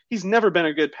specialist. He's never been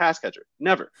a good pass catcher,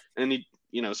 never. And he,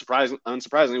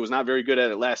 unsurprisingly, was not very good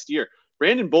at it last year.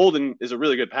 Brandon Bolden is a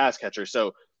really good pass catcher.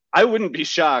 So I wouldn't be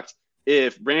shocked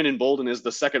if Brandon Bolden is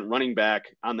the second running back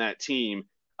on that team,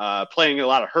 playing a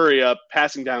lot of hurry up,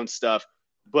 passing down stuff.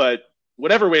 But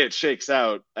whatever way it shakes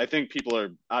out, I think people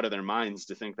are out of their minds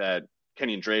to think that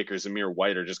Kenyon Drake or Zamir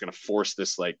White are just going to force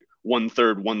this like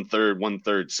 1/3, 1/3,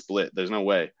 1/3 split. There's no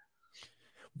way.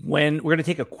 When we're going to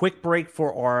take a quick break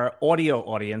for our audio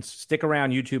audience, stick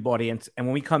around, YouTube audience. And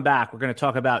when we come back, we're going to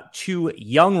talk about 2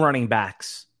 young running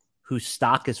backs whose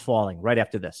stock is falling right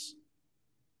after this.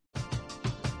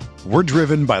 We're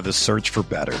driven by the search for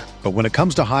better. But when it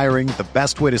comes to hiring, the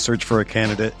best way to search for a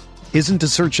candidate isn't to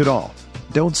search at all.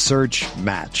 Don't search,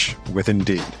 match with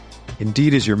Indeed.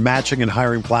 Indeed is your matching and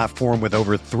hiring platform with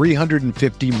over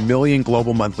 350 million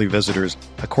global monthly visitors,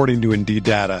 according to Indeed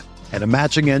data, and a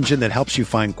matching engine that helps you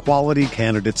find quality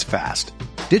candidates fast.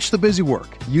 Ditch the busy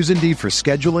work. Use Indeed for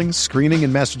scheduling, screening,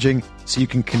 and messaging so you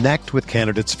can connect with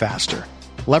candidates faster.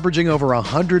 Leveraging over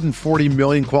 140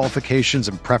 million qualifications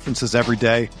and preferences every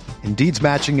day, Indeed's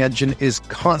matching engine is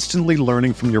constantly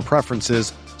learning from your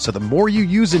preferences, so the more you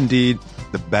use Indeed,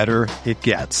 the better it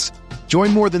gets.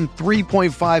 Join more than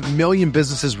 3.5 million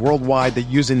businesses worldwide that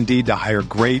use Indeed to hire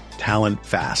great talent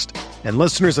fast. And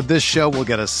listeners of this show will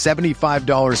get a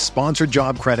 $75 sponsored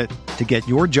job credit to get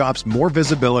your jobs more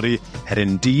visibility at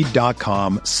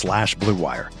Indeed.com/Blue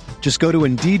Wire. Just go to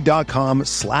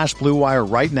Indeed.com/Blue Wire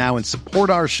right now and support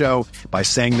our show by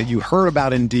saying that you heard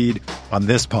about Indeed on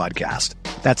this podcast.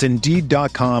 That's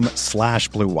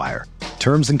Indeed.com/Blue Wire.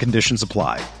 Terms and conditions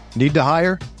apply. Need to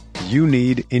hire? You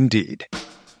need Indeed.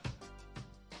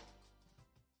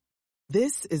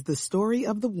 This is the story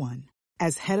of the one.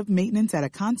 As head of maintenance at a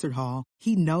concert hall,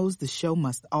 he knows the show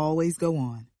must always go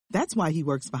on. That's why he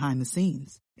works behind the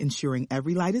scenes, ensuring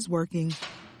every light is working,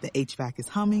 the HVAC is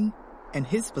humming, and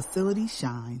his facility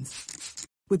shines.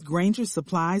 With Grainger's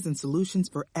supplies and solutions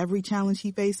for every challenge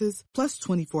he faces, plus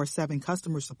 24/7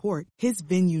 customer support, his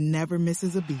venue never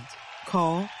misses a beat.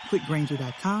 Call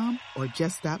quickgrainger.com or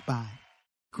just stop by.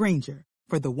 Grainger,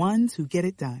 for the ones who get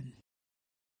it done.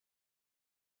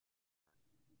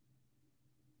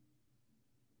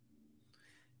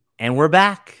 And we're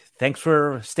back. Thanks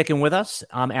for sticking with us.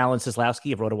 I'm Alan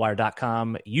Seslowsky of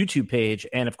RotoWire.com YouTube page.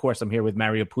 And of course, I'm here with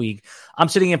Mario Puig. I'm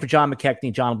sitting in for John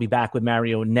McKechnie. John will be back with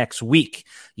Mario next week.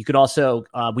 You could also,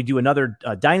 we do another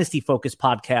Dynasty Focus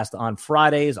podcast on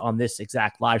Fridays on this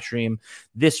exact live stream.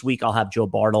 This week, I'll have Joe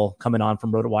Bartle coming on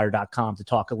from RotoWire.com to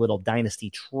talk a little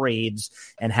Dynasty trades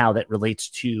and how that relates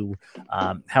to,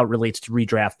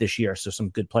 redraft this year. So some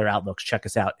good player outlooks. Check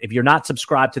us out. If you're not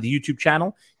subscribed to the YouTube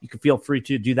channel, you can feel free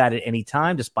to do that at any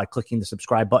time just by clicking the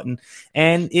subscribe button.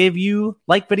 And if you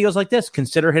like videos like this,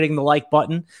 consider hitting the like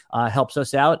button. Helps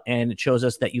us out, and it shows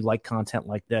us that you like content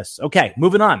like this. Okay,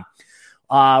 moving on.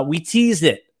 We teased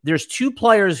it. There's 2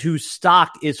 players whose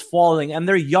stock is falling, and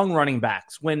they're young running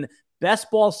backs. When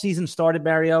best ball season started,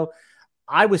 Mario,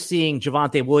 I was seeing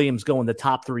Javonte Williams go in the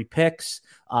top 3 picks.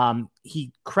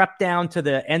 He crept down to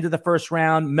the end of the first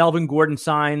round. Melvin Gordon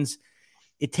signs.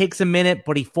 It takes a minute,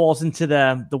 but he falls into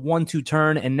the 1-2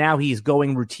 turn, and now he's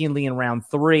going routinely in round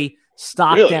 3.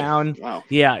 Stock really? Down. Wow.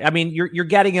 Yeah, I mean, you're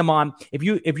getting him on. If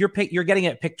you're getting it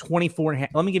at pick 24 and a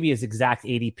half. Let me give you his exact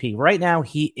ADP. Right now,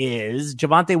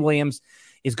 Javonte Williams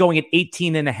is going at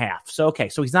 18 and a half. So okay,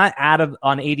 so he's not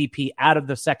on ADP out of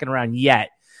the second round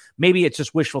yet. Maybe it's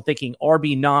just wishful thinking.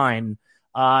 RB9.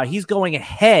 He's going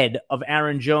ahead of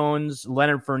Aaron Jones,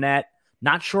 Leonard Fournette.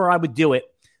 Not sure I would do it.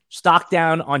 Stock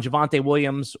down on Javonte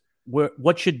Williams.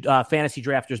 What should fantasy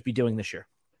drafters be doing this year?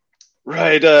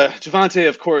 Right. Javonte,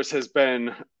 of course, has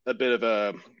been a bit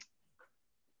of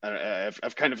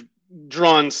I've kind of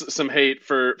drawn some hate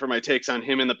for my takes on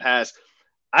him in the past.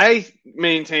 I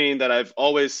maintain that I've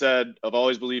always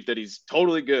believed that he's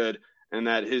totally good and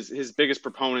that his biggest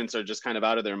proponents are just kind of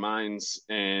out of their minds.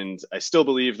 And I still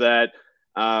believe that.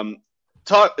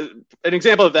 an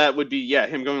example of that would be,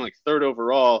 him going like third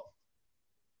overall,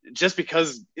 just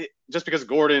because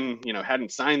Gordon,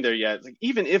 hadn't signed there yet. Like,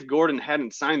 even if Gordon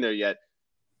hadn't signed there yet,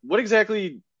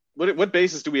 what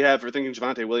basis do we have for thinking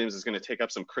Javonte Williams is going to take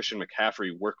up some Christian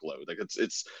McCaffrey workload? Like,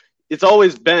 it's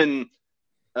always been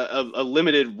a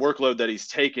limited workload that he's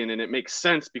taken, and it makes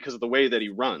sense because of the way that he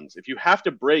runs. If you have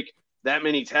to break that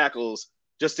many tackles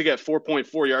just to get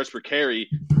 4.4 yards per carry,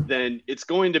 then it's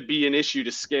going to be an issue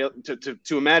to scale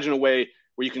to imagine a way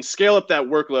where you can scale up that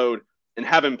workload and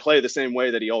have him play the same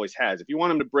way that he always has. If you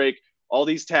want him to break all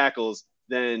these tackles,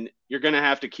 then you're going to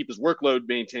have to keep his workload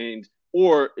maintained.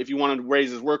 Or if you want him to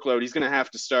raise his workload, he's going to have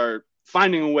to start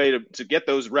finding a way to get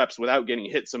those reps without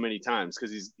getting hit so many times,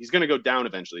 because he's going to go down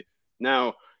eventually.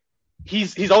 Now,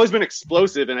 he's always been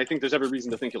explosive, and I think there's every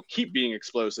reason to think he'll keep being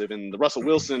explosive. And the Russell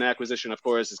Wilson acquisition, of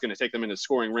course, is going to take them into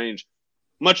scoring range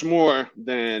much more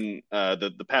than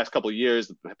the past couple of years,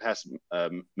 the past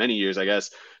many years, I guess.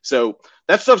 So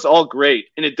that stuff's all great,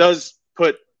 and it does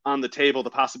put on the table the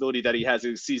possibility that he has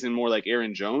a season more like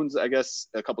Aaron Jones, I guess,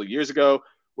 a couple of years ago,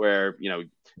 where,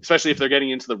 especially if they're getting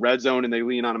into the red zone and they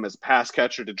lean on him as a pass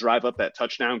catcher to drive up that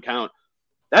touchdown count,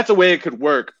 that's a way it could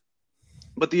work.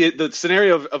 But the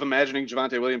scenario of imagining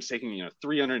Javonte Williams taking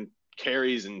 300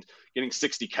 carries and getting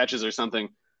 60 catches or something,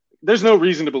 there's no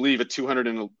reason to believe at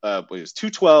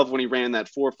 212 when he ran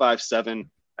that 4.57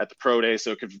 at the pro day,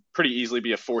 so it could pretty easily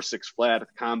be a 4.6 flat at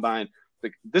the combine.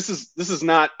 Like, this is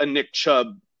not a Nick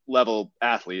Chubb level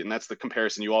athlete, and that's the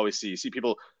comparison you always see. You see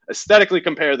people aesthetically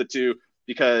compare the two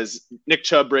because Nick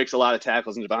Chubb breaks a lot of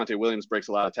tackles and Javonte Williams breaks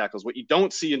a lot of tackles. What you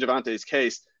don't see in Javonte's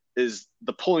case is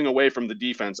the pulling away from the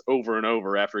defense over and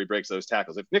over after he breaks those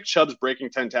tackles. If Nick Chubb's breaking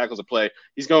 10 tackles a play,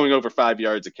 he's going over 5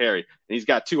 yards a carry, and he's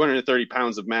got 230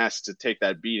 pounds of mass to take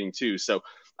that beating too. So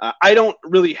I don't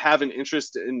really have an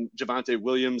interest in Javonte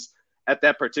Williams at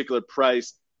that particular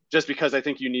price, just because I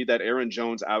think you need that Aaron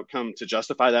Jones outcome to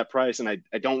justify that price. And I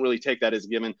don't really take that as a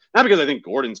given. Not because I think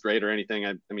Gordon's great or anything.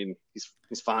 I mean,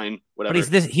 he's fine, whatever.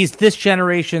 But he's this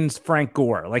generation's Frank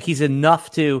Gore. Like, he's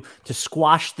enough to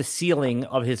squash the ceiling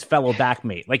of his fellow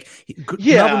backmate. Like,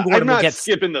 I'm not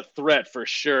skipping the threat for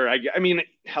sure. I mean,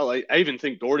 hell, I even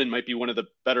think Gordon might be one of the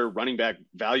better running back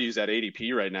values at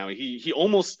ADP right now. He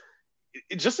almost,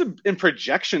 just in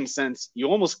projection sense, you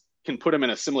almost can put him in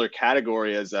a similar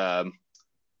category as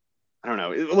I don't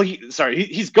know. Well,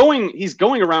 he's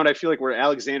going around, I feel like, where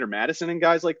Alexander Mattison and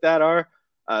guys like that are.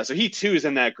 So he too is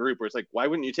in that group where it's like, why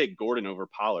wouldn't you take Gordon over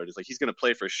Pollard? It's like, he's going to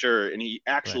play for sure, and he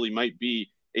actually might be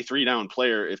a 3-down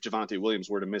player if Javonte Williams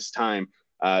were to miss time.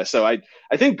 So I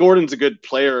think Gordon's a good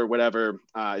player or whatever.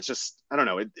 It's just, I don't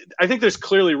know. I think there's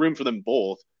clearly room for them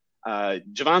both.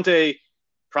 Javonte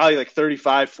probably like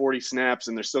 35, 40 snaps,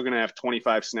 and they're still going to have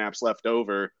 25 snaps left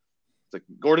over. Like,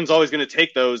 Gordon's always going to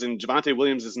take those, and Javonte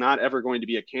Williams is not ever going to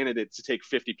be a candidate to take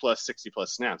 50 plus, 60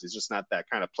 plus snaps. He's just not that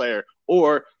kind of player.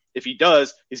 Or if he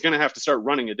does, he's going to have to start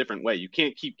running a different way. You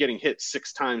can't keep getting hit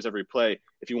 6 times every play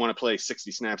if you want to play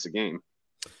 60 snaps a game.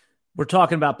 We're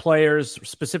talking about players,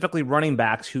 specifically running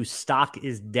backs, whose stock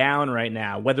is down right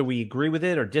now. Whether we agree with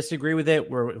it or disagree with it,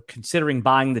 we're considering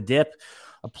buying the dip.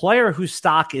 A player whose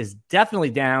stock is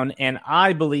definitely down, and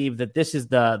I believe that this is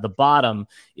the bottom,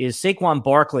 is Saquon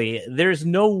Barkley. There's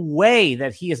no way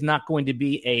that he is not going to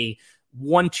be a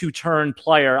 1-2 turn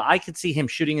player. I could see him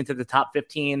shooting into the top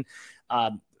 15.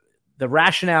 The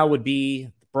rationale would be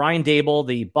Brian Daboll,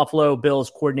 the Buffalo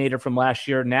Bills coordinator from last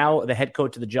year, now the head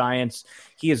coach of the Giants.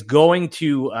 He is going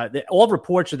to all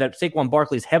reports are that Saquon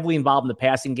Barkley is heavily involved in the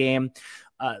passing game.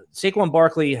 Saquon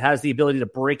Barkley has the ability to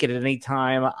break it at any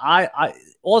time.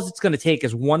 All it's going to take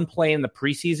is one play in the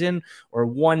preseason or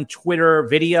one Twitter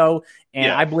video,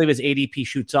 and I believe his ADP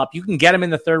shoots up. You can get him in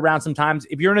the 3rd round sometimes.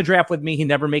 If you're in a draft with me, he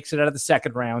never makes it out of the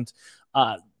 2nd round.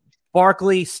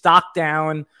 Barkley, stock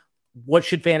down. What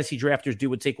should fantasy drafters do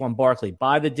with Saquon Barkley?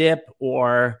 Buy the dip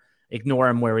or ignore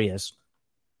him where he is?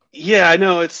 Yeah, I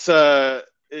know it's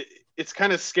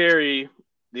kind of scary,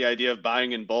 the idea of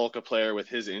buying in bulk a player with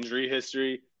his injury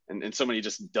history and so many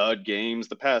just dud games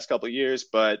the past couple of years.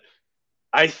 But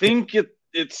I think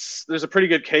there's a pretty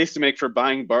good case to make for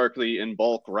buying Barkley in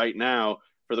bulk right now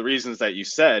for the reasons that you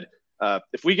said.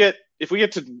 If we get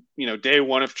to day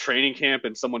one of training camp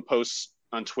and someone posts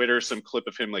on Twitter some clip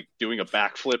of him like doing a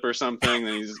backflip or something,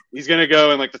 then he's going to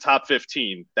go in like the top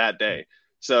 15 that day.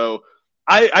 So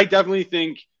I definitely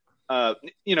think up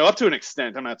to an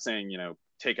extent. I'm not saying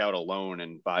take out a loan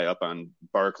and buy up on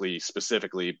Barkley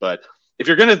specifically, but if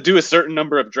you're going to do a certain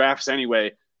number of drafts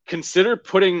anyway, consider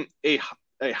putting a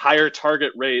higher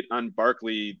target rate on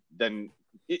Barkley than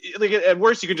like at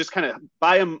worst you can just kind of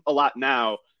buy him a lot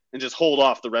now and just hold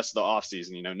off the rest of the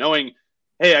offseason, knowing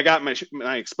hey, I got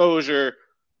my exposure.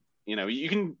 You know, you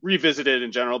can revisit it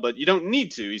in general, but you don't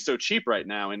need to. He's so cheap right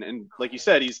now. And like you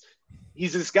said, he's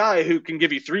this guy who can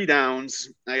give you 3 downs.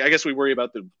 I guess we worry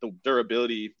about the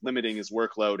durability limiting his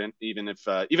workload. And even if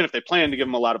they plan to give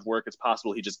him a lot of work, it's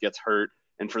possible he just gets hurt.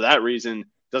 And for that reason,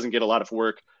 doesn't get a lot of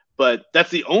work. But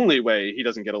that's the only way he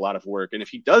doesn't get a lot of work. And if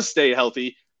he does stay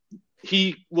healthy,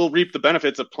 he will reap the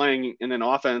benefits of playing in an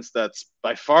offense that's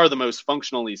by far the most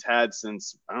functional he's had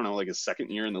since, I don't know, like his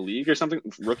second year in the league or something,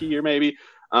 rookie year maybe.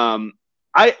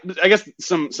 I guess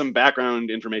some background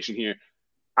information here.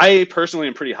 I personally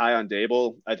am pretty high on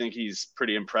Dable. I think he's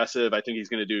pretty impressive. I think he's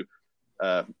going to do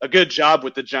a good job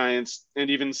with the Giants. And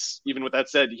even with that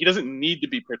said, he doesn't need to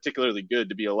be particularly good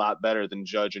to be a lot better than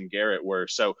Judge and Garrett were.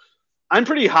 So I'm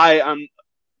pretty high on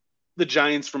the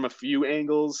Giants from a few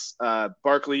angles,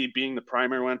 Barkley being the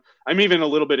primary one. I'm even a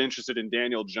little bit interested in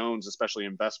Daniel Jones, especially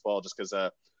in best ball, just because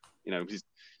he's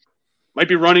might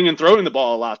be running and throwing the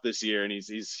ball a lot this year, and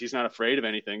he's not afraid of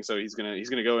anything. So he's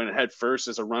gonna go in head first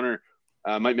as a runner,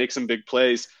 might make some big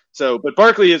plays. So, but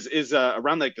Barkley is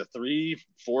around like the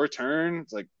 3-4 turn.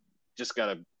 It's like just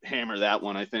gotta hammer that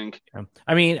one, I think.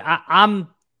 I mean, I'm.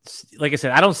 Like I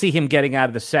said, I don't see him getting out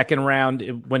of the second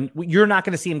round. When you're not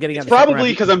going to see him getting out of the second round.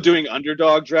 Probably because I'm doing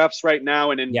underdog drafts right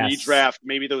now, and in redraft,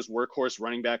 maybe those workhorse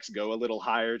running backs go a little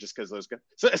higher just because those guys,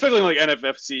 so especially in like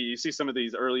NFFC, you see some of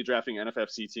these early drafting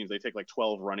NFFC teams, they take like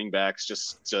 12 running backs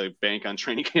just to bank on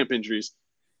training camp injuries.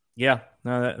 Yeah,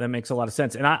 no, that makes a lot of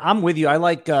sense. And I'm with you. I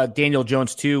like Daniel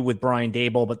Jones too with Brian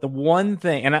Dable. But the one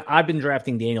thing, and I've been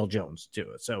drafting Daniel Jones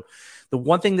too. So the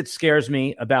one thing that scares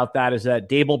me about that is that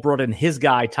Dable brought in his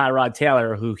guy, Tyrod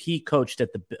Taylor, who he coached at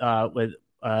when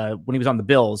he was on the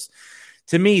Bills.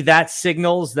 To me, that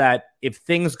signals that if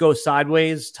things go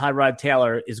sideways, Tyrod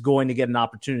Taylor is going to get an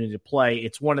opportunity to play.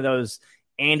 It's one of those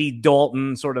Andy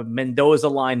Dalton sort of Mendoza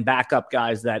line backup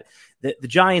guys that the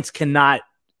Giants cannot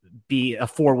be a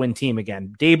 4-win team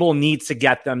again. Dable needs to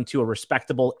get them to a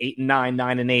respectable 8-9,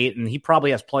 9-8, and he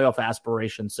probably has playoff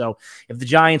aspirations. So if the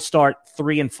Giants start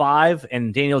 3-5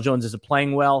 and Daniel Jones isn't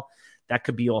playing well, that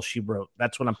could be all she wrote.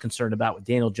 That's what I'm concerned about with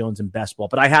Daniel Jones in best ball,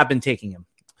 but I have been taking him.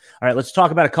 All right, let's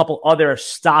talk about a couple other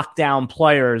stock down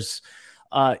players.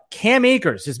 Cam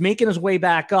Akers is making his way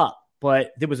back up,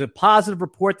 but there was a positive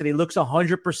report that he looks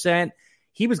 100%.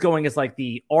 He was going as like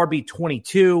the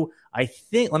RB22. I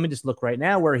think, let me just look right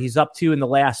now where he's up to in the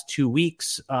last 2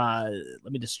 weeks. Let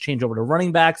me just change over to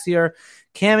running backs here.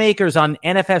 Cam Akers on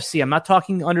NFFC. I'm not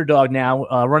talking underdog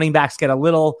now. Running backs get a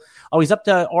little, he's up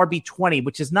to RB20,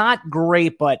 which is not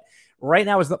great, but right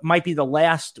now might be the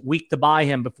last week to buy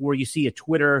him before you see a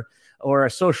Twitter or a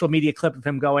social media clip of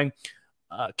him going.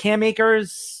 Cam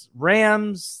Akers,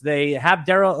 Rams, they have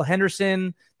Darrell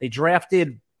Henderson. They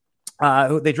drafted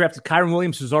Kyren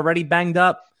Williams, who's already banged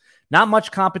up. Not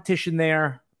much competition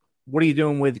there. What are you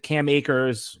doing with Cam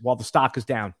Akers while the stock is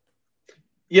down?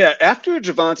 Yeah, after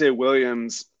Javonte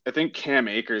Williams, I think Cam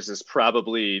Akers is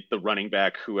probably the running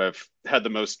back who I've had the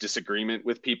most disagreement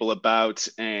with people about.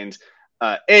 And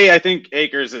I think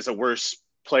Akers is a worse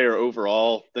player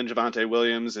overall than Javonte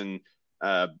Williams. And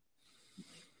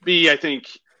B, I think,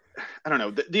 I don't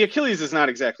know, the Achilles is not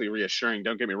exactly reassuring,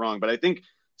 don't get me wrong, but I think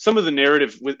some of the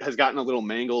narrative has gotten a little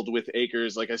mangled with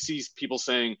Akers. Like I see people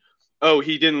saying, oh,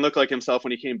 he didn't look like himself when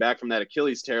he came back from that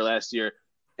Achilles tear last year.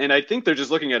 And I think they're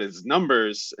just looking at his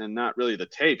numbers and not really the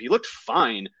tape. He looked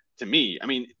fine to me. I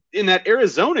mean, in that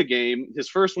Arizona game, his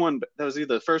first one, that was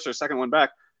either the first or second one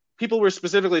back, people were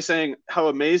specifically saying how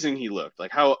amazing he looked.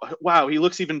 Like wow, he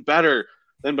looks even better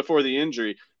than before the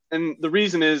injury. And the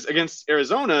reason is against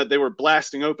Arizona, they were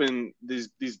blasting open these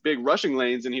big rushing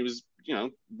lanes and he was,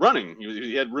 running.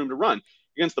 He had room to run.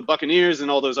 Against the Buccaneers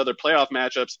and all those other playoff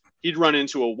matchups, he'd run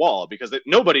into a wall because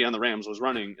nobody on the Rams was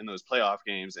running in those playoff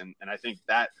games. And I think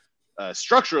that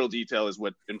structural detail is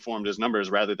what informed his numbers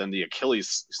rather than the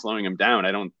Achilles slowing him down.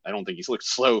 I don't think he's looked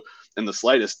slow in the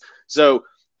slightest. So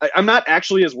I'm not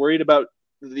actually as worried about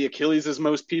the Achilles as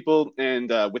most people.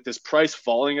 And with this price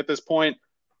falling at this point,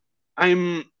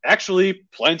 I'm actually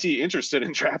plenty interested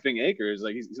in drafting Akers.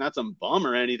 Like he's not some bum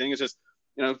or anything. It's just,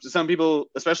 some people,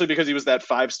 especially because he was that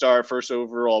 5-star first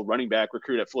overall running back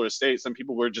recruit at Florida State, some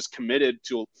people were just committed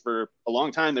to, for a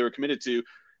long time, they were committed to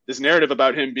this narrative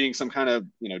about him being some kind of,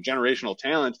 generational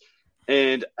talent.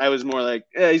 And I was more like,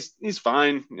 he's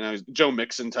fine. He's Joe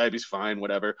Mixon type. He's fine,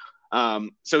 whatever.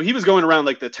 So he was going around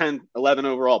like the 10, 11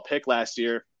 overall pick last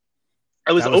year.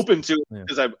 I was open to it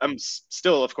because I'm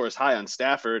still, of course, high on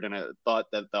Stafford. And I thought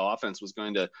that the offense was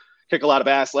going to kick a lot of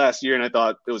ass last year, and I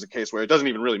thought it was a case where it doesn't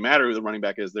even really matter who the running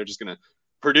back is. They're just going to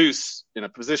produce in a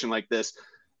position like this.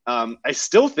 I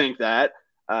still think that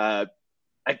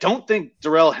I don't think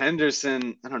Darrell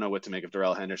Henderson, I don't know what to make of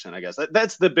Darrell Henderson, I guess.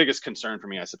 That's the biggest concern for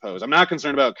me, I suppose. I'm not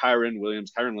concerned about Kyren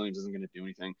Williams. Kyren Williams isn't going to do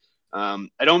anything.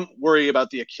 I don't worry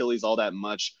about the Achilles all that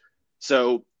much.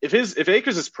 So if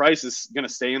Akers' price is going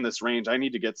to stay in this range, I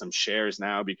need to get some shares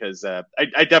now because I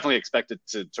definitely expect it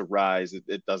to rise.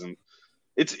 It doesn't.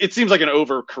 It seems like an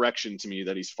overcorrection to me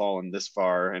that he's fallen this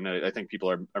far, and I think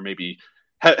people are maybe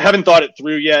haven't thought it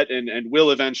through yet, and will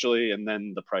eventually, and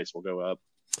then the price will go up.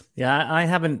 Yeah, I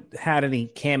haven't had any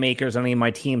Cam Akers on any of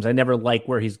my teams. I never like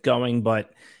where he's going,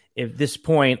 but at this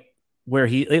point where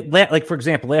like for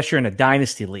example, last year in a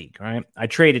dynasty league, right? I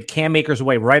traded Cam Akers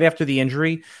away right after the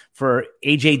injury for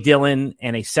AJ Dillon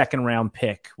and a second round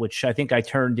pick, which I think I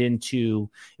turned into,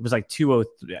 it was like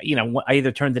 203, I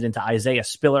either turned it into Isaiah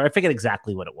Spiller. I forget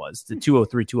exactly what it was, the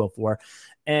 203, 204.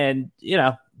 And,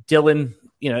 Dillon,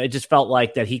 it just felt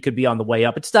like that he could be on the way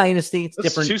up. It's dynasty.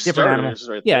 It's different animals.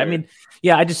 Right there. I mean,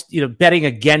 I just, betting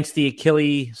against the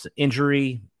Achilles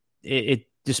injury, it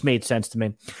just made sense to me.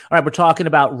 All right, we're talking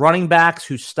about running backs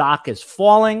whose stock is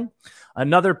falling.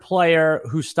 Another player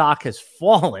whose stock has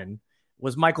fallen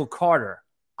was Michael Carter.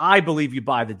 I believe you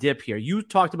buy the dip here. You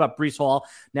talked about Breece Hall.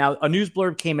 Now, a news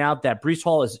blurb came out that Breece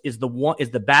Hall is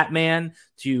the Batman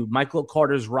to Michael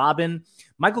Carter's Robin.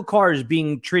 Michael Carter is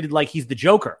being treated like he's the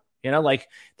Joker, like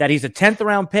that he's a 10th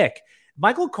round pick.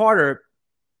 Michael Carter,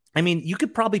 I mean, you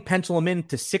could probably pencil him in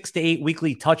to 6 to 8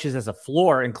 weekly touches as a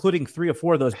floor, including 3 or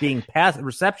 4 of those being pass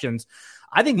receptions.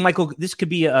 I think, Michael, this could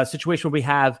be a situation where we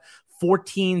have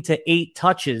 14 to 8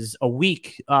 touches a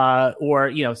week,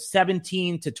 or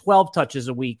 17 to 12 touches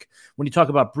a week when you talk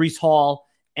about Breece Hall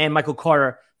and Michael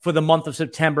Carter for the month of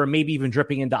September, maybe even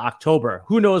dripping into October.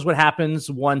 Who knows what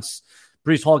happens once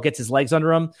Breece Hall gets his legs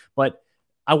under him, but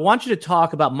I want you to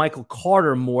talk about Michael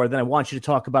Carter more than I want you to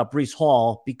talk about Breece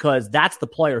Hall, because that's the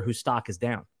player whose stock is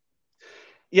down.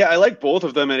 Yeah, I like both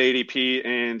of them at ADP,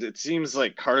 and it seems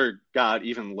like Carter got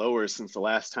even lower since the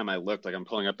last time I looked. Like, I'm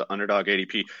pulling up the underdog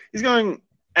ADP. He's going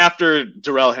after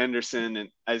Darrell Henderson and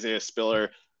Isaiah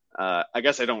Spiller. I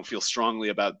guess I don't feel strongly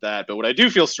about that, but what I do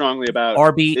feel strongly about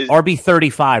RB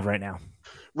 35 right now.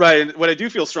 Right, and what I do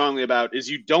feel strongly about is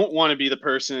you don't want to be the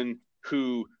person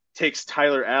who takes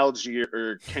Tyler Algier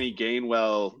or Kenny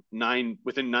Gainwell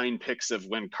within 9 picks of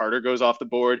when Carter goes off the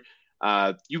board.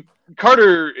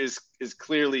 Carter is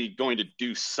clearly going to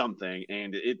do something,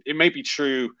 and it might be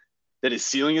true that his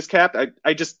ceiling is capped.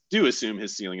 I just do assume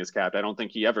his ceiling is capped. I don't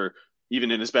think he ever,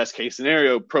 even in his best case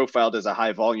scenario, profiled as a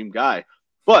high volume guy.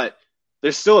 But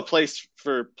there's still a place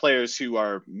for players who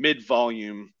are mid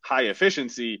volume, high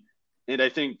efficiency, and I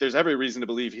think there's every reason to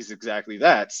believe he's exactly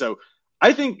that. So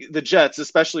I think the Jets,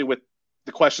 especially with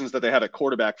the questions that they have at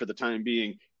quarterback for the time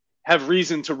being, have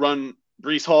reason to run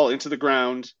Breece Hall into the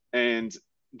ground and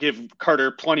give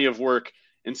Carter plenty of work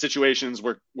in situations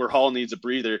where Hall needs a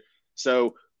breather.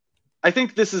 So I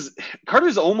think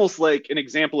Carter's almost like an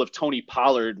example of Tony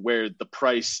Pollard, where the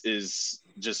price is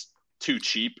just too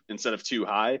cheap instead of too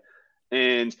high.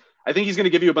 And I think he's going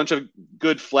to give you a bunch of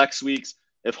good flex weeks.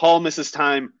 If Hall misses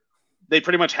time, they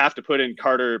pretty much have to put in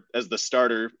Carter as the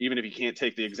starter, even if he can't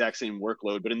take the exact same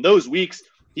workload. But in those weeks,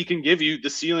 he can give you the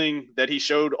ceiling that he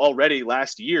showed already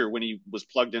last year when he was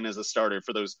plugged in as a starter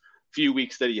for those few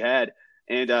weeks that he had.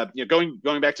 And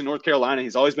going back to North Carolina,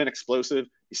 he's always been explosive.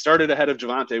 He started ahead of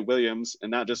Javonte Williams,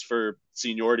 and not just for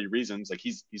seniority reasons. Like,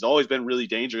 he's always been really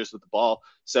dangerous with the ball.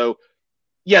 So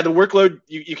yeah, the workload,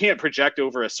 you can't project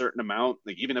over a certain amount.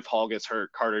 Like, even if Hall gets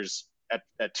hurt, Carter's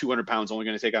at 200 pounds only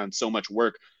going to take on so much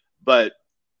work. But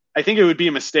I think it would be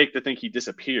a mistake to think he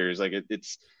disappears. Like,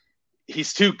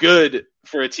 he's too good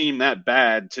for a team that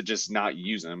bad to just not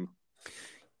use him.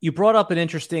 You brought up an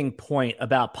interesting point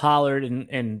about Pollard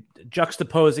and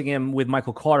juxtaposing him with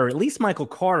Michael Carter. At least Michael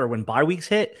Carter, when bye weeks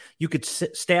hit, you could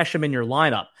stash him in your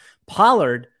lineup.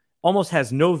 Pollard almost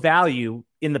has no value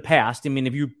in the past. I mean,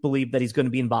 if you believe that he's going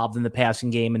to be involved in the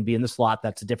passing game and be in the slot,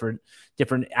 that's a different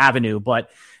avenue. But,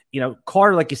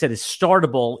 Carter, like you said, is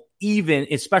startable,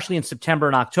 especially in September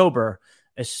and October,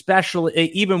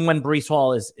 even when Breece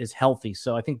Hall is healthy.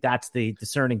 So I think that's the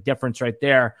discerning difference right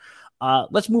there.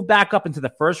 Let's move back up into the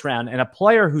first round, and a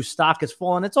player whose stock has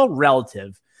fallen. It's all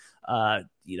relative.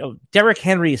 Derrick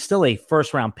Henry is still a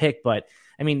first round pick, but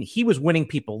I mean, he was winning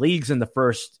people leagues in the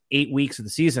first 8 weeks of the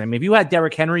season. I mean, if you had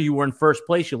Derrick Henry, you were in first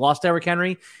place. You lost Derrick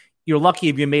Henry, you're lucky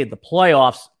if you made the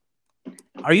playoffs.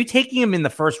 Are you taking him in the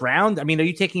first round? I mean, are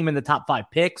you taking him in the top 5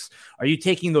 picks? Are you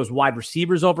taking those wide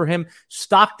receivers over him?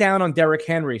 Stock down on Derrick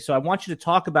Henry. So I want you to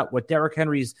talk about what Derrick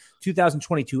Henry's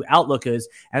 2022 outlook is,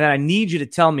 and then I need you to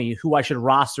tell me who I should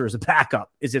roster as a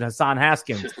backup. Is it Hassan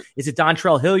Haskins? Is it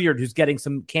Dontrell Hilliard, who's getting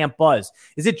some camp buzz?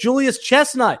 Is it Julius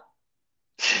Chestnut?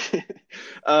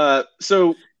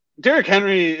 So Derrick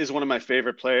Henry is one of my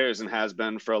favorite players and has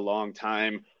been for a long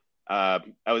time. I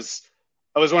was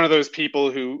one of those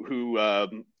people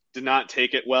who did not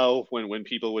take it well when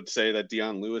people would say that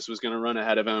Dion Lewis was going to run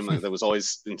ahead of him. That was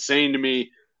always insane to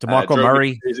me. DeMarco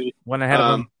Murray went ahead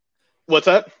of him. What's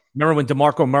that? Remember when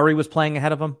DeMarco Murray was playing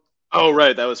ahead of him? Oh,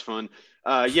 right. That was fun.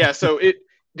 Yeah. So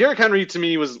Derrick Henry to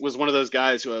me was one of those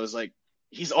guys who I was like,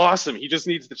 he's awesome. He just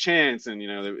needs the chance. And,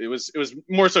 it was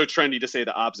more so trendy to say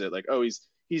the opposite. Like, oh,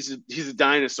 he's a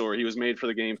dinosaur. He was made for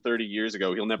the game 30 years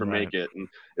ago. He'll never make it. And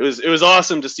it was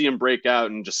awesome to see him break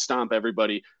out and just stomp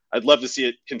everybody. I'd love to see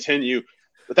it continue.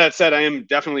 With that said, I am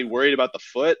definitely worried about the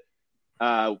foot.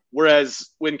 Whereas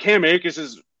when Cam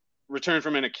Akers' return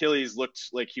from an Achilles looked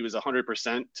like he was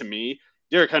 100% to me,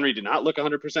 Derrick Henry did not look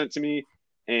 100% to me.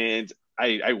 And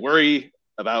I worry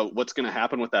about what's going to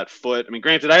happen with that foot. I mean,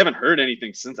 granted, I haven't heard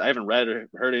anything since. I haven't read or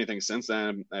heard anything since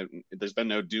then. There's been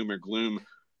no doom or gloom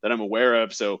that I'm aware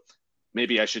of. So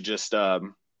maybe I should just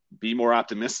be more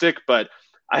optimistic. But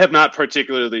I have not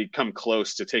particularly come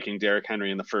close to taking Derrick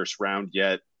Henry in the first round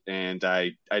yet. And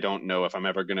I don't know if I'm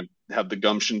ever going to have the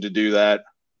gumption to do that.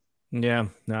 Yeah,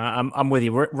 no, I'm with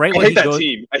you. Right, I hate that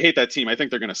team. I hate that team. I think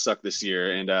they're going to suck this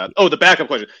year. And the backup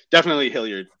question, definitely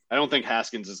Hilliard. I don't think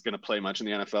Haskins is going to play much in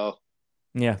the NFL.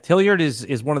 Yeah, Hilliard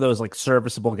is one of those like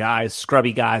serviceable guys,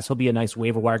 scrubby guys. He'll be a nice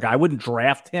waiver wire guy. I wouldn't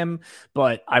draft him,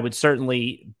 but I would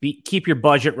certainly keep your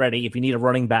budget ready if you need a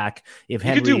running back. If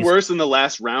Henry's... You could do worse in the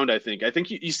last round, I think. I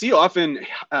think you see often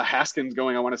Haskins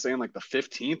going, I want to say in like the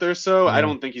 15th or so. I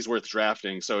don't think he's worth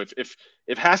drafting. So if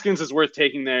Haskins is worth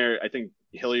taking there, I think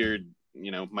Hilliard,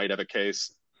 might have a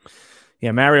case.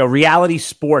 Yeah, Mario, Reality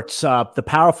Sports, the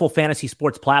powerful fantasy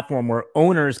sports platform where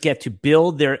owners get to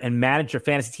build and manage their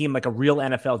fantasy team like a real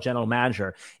NFL general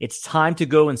manager. It's time to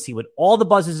go and see what all the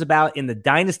buzz is about in the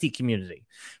dynasty community.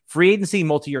 Free agency,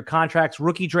 multi-year contracts,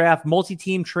 rookie draft,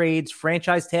 multi-team trades,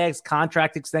 franchise tags,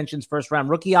 contract extensions, first-round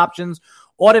rookie options,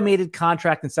 automated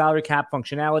contract and salary cap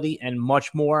functionality, and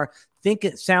much more. Think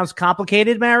it sounds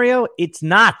complicated, Mario? It's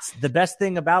not. The best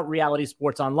thing about Reality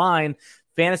Sports Online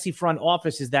Fantasy Front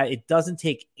Office is that it doesn't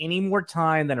take any more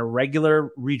time than a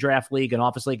regular redraft league and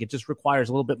office league. It just requires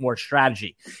a little bit more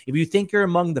strategy. If you think you're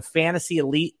among the fantasy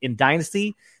elite in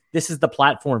Dynasty, this is the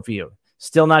platform for you.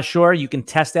 Still not sure? You can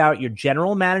test out your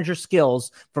general manager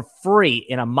skills for free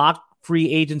in a mock free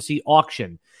agency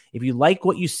auction. If you like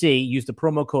what you see, use the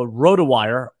promo code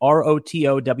ROTOWIRE,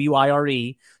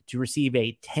 ROTOWIRE, to receive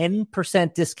a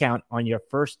 10% discount on your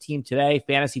first team today.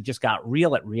 Fantasy just got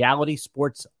real at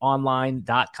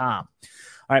realitysportsonline.com.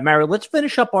 All right, Mario, let's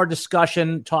finish up our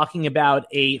discussion talking about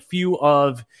a few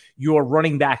of your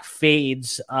running back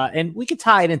fades. And we could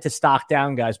tie it into stock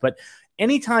down, guys. But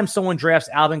anytime someone drafts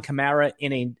Alvin Kamara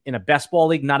in a best ball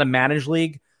league, not a managed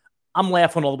league, I'm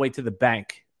laughing all the way to the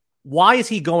bank. Why is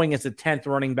he going as the 10th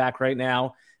running back right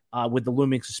now with the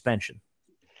looming suspension?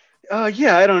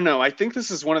 Yeah, I don't know. I think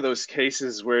this is one of those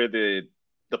cases where the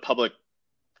public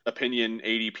opinion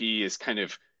ADP is kind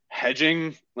of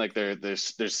hedging. Like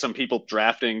there's some people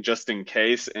drafting just in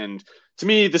case. And to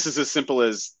me, this is as simple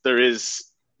as there is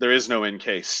no in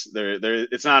case. There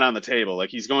it's not on the table.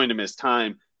 Like he's going to miss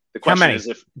time. The question is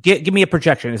if give me a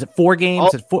projection. Is it 4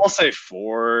 games? I'll say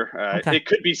 4. Okay. It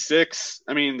could be 6.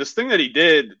 I mean, this thing that he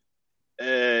did.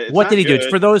 What did he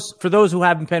do? For those who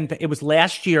haven't been, it was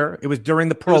last year. It was during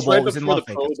the Pro Bowl. Right before the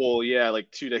Pro Bowl, yeah, like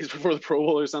 2 days before the Pro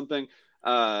Bowl or something.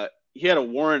 He had a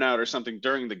warrant out or something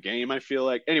during the game, I feel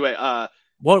like. Anyway,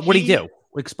 what did he do?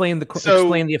 Explain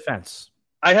the offense.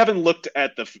 I haven't looked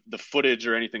at the footage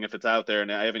or anything if it's out there,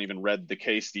 and I haven't even read the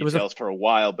case details for a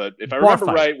while. But if I remember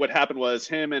right, what happened was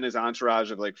him and his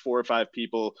entourage of like 4 or 5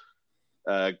 people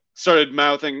started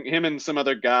mouthing, him and some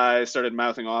other guy started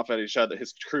mouthing off at each other.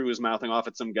 His crew was mouthing off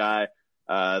at some guy.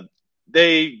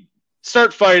 They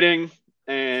start fighting,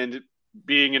 and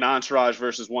being an entourage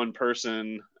versus one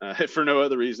person, for no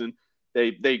other reason,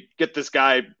 they get this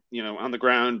guy, on the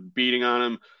ground beating on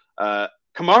him.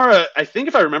 Kamara, I think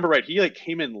if I remember right, he like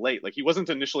came in late. Like he wasn't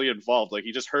initially involved. Like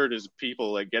he just heard his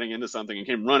people like getting into something and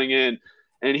came running in.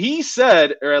 And he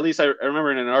said, or at least I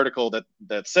remember in an article that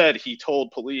said he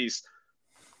told police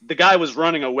the guy was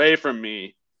running away from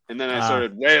me, and then I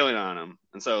started wailing on him.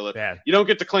 And so you don't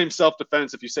get to claim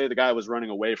self-defense if you say the guy was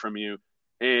running away from you.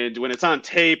 And when it's on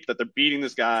tape that they're beating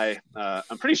this guy,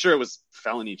 I'm pretty sure it was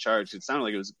felony charged. It sounded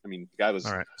like it was. I mean, the guy was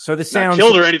So this not sounds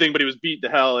killed or anything, but he was beat to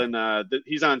hell. And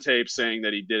he's on tape saying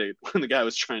that he did it when the guy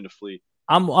was trying to flee.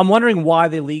 I'm wondering why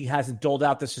the league hasn't doled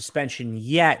out the suspension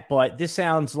yet, but this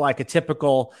sounds like a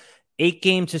typical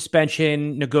 8-game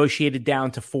suspension negotiated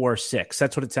down to 4 or 6.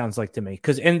 That's what it sounds like to me.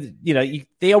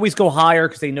 They always go higher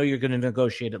because they know you're going to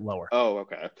negotiate it lower. Oh,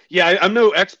 okay. Yeah, I'm no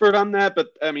expert on that, but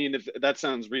I mean, if that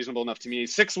sounds reasonable enough to me.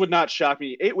 6 would not shock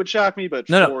me. 8 would shock me, but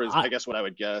 4 is, I guess, what I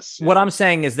would guess. What I'm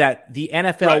saying is that the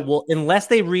NFL will, unless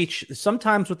they reach,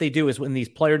 sometimes what they do is when these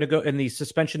in these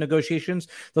suspension negotiations,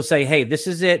 they'll say, hey, this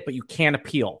is it, but you can't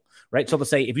appeal. Right. So they'll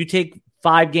say if you take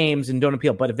 5 games and don't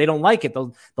appeal, but if they don't like it,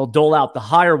 they'll dole out the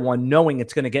higher one, knowing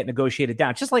it's going to get negotiated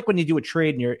down. Just like when you do a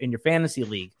trade in your fantasy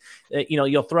league,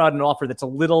 you'll throw out an offer that's a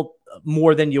little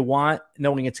more than you want,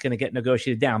 knowing it's going to get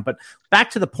negotiated down. But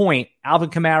back to the point, Alvin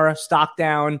Kamara, stock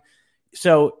down.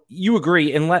 So you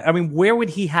agree? Where would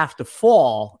he have to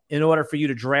fall in order for you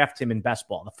to draft him in best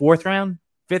ball? The 4th round?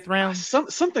 5th round?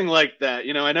 Something like that.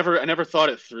 I never thought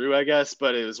it through, I guess,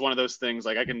 but it was one of those things.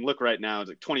 Like I can look right now, it's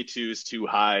like 22 is too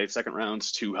high, 2nd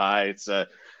round's too high. It's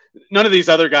none of these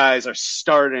other guys are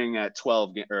starting at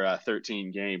 12 or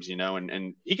 13 games,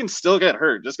 and he can still get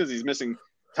hurt. Just because he's missing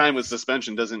time with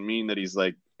suspension doesn't mean that he's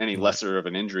like any lesser of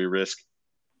an injury risk.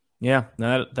 Yeah,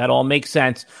 that all makes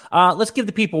sense. Let's give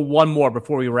the people one more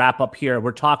before we wrap up here.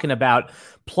 We're talking about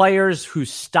players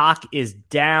whose stock is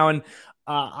down.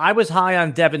 I was high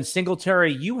on Devin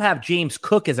Singletary. You have James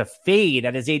Cook as a fade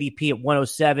at his ADP at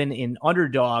 107 in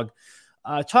Underdog.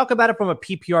 Talk about it from a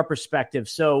PPR perspective.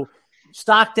 So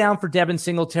stock down for Devin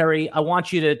Singletary. I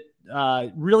want you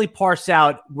to really parse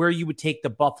out where you would take the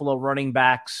Buffalo running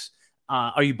backs.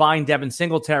 Are you buying Devin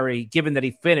Singletary, given that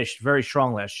he finished very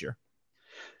strong last year?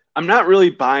 I'm not really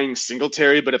buying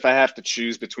Singletary, but if I have to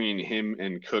choose between him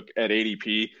and Cook at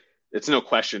ADP, it's no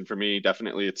question for me.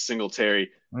 Definitely it's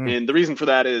Singletary. And the reason for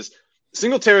that is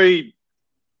Singletary,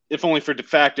 if only for de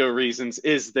facto reasons,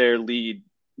 is their lead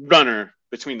runner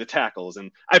between the tackles.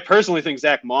 And I personally think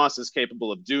Zach Moss is capable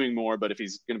of doing more, but if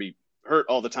he's going to be hurt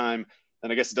all the time,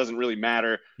 then I guess it doesn't really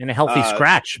matter. And a healthy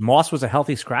scratch. Moss was a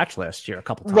healthy scratch last year a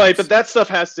couple times. Right, but that stuff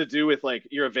has to do with like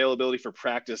your availability for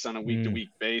practice on a week-to-week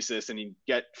basis, and you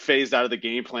get phased out of the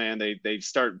game plan. They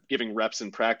start giving reps in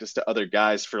practice to other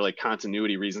guys for like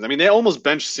continuity reasons. I mean, they almost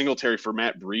benched Singletary for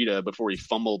Matt Breida before he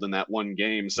fumbled in that one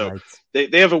game. So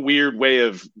they have a weird way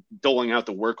of doling out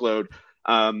the workload.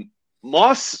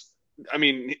 Moss, I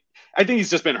mean, I think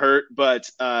he's just been hurt, but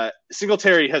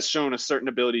Singletary has shown a certain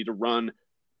ability to run,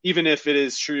 even if it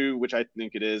is true, which I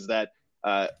think it is, that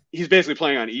he's basically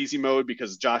playing on easy mode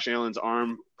because Josh Allen's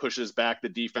arm pushes back the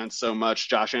defense so much.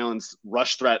 Josh Allen's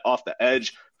rush threat off the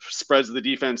edge spreads the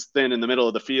defense thin in the middle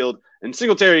of the field. And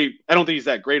Singletary, I don't think he's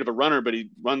that great of a runner, but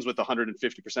he runs with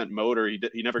 150% motor.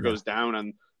 He never goes down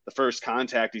on the first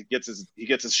contact. He gets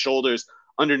his shoulders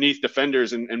underneath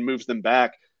defenders and moves them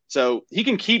back. So he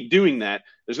can keep doing that.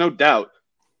 There's no doubt.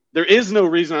 There is no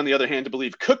reason, on the other hand, to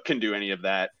believe Cook can do any of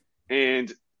that.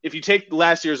 And if you take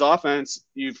last year's offense,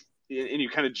 you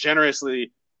kind of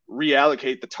generously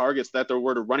reallocate the targets that there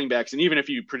were to running backs, and even if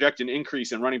you project an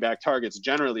increase in running back targets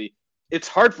generally, it's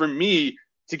hard for me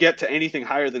to get to anything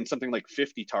higher than something like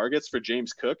 50 targets for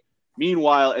James Cook.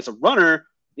 Meanwhile, as a runner,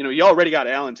 you already got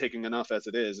Allen taking enough as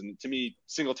it is. And to me,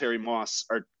 Singletary, Moss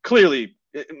are clearly,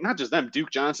 not just them, Duke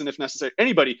Johnson, if necessary,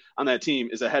 anybody on that team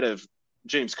is ahead of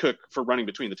James Cook for running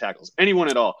between the tackles, anyone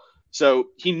at all. So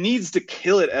he needs to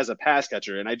kill it as a pass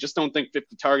catcher, and I just don't think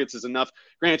 50 targets is enough.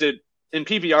 Granted, in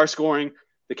PPR scoring,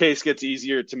 the case gets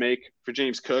easier to make for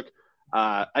James Cook.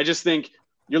 I just think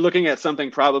you're looking at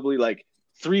something probably like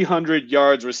 300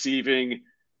 yards receiving,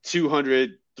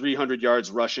 200, 300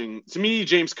 yards rushing. To me,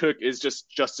 James Cook is just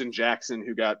Justin Jackson,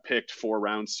 who got picked 4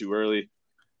 rounds too early.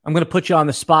 I'm going to put you on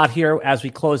the spot here as we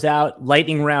close out.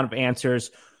 Lightning round of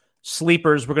answers.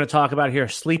 Sleepers, we're going to talk about here.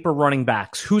 Sleeper running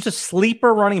backs. Who's a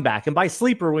sleeper running back? And by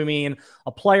sleeper, we mean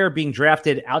a player being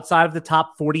drafted outside of the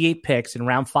top 48 picks in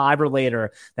round 5 or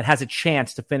later that has a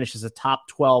chance to finish as a top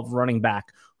 12 running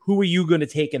back. Who are you going to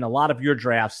take in a lot of your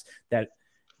drafts that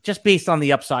just based on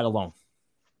the upside alone?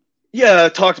 Yeah, I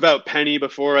talked about Penny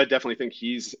before. I definitely think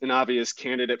he's an obvious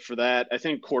candidate for that. I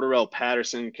think Cordarrelle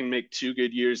Patterson can make 2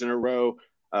 good years in a row.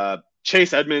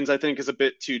 Chase Edmonds, I think, is a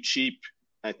bit too cheap.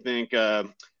 I think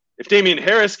if Damian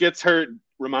Harris gets hurt,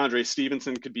 Ramondre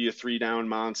Stevenson could be a 3-down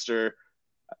monster.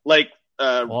 Like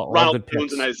Ronald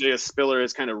Jones and Isaiah Spiller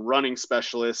as kind of running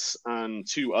specialists on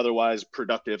 2 otherwise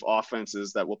productive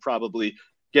offenses that will probably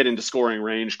get into scoring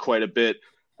range quite a bit.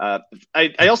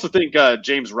 I also think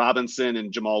James Robinson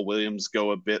and Jamal Williams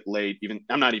go a bit late.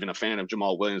 I'm not even a fan of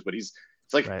Jamal Williams, but it's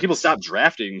like people stop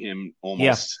drafting him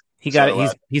almost.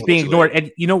 He's being ignored.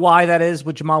 And you know why that is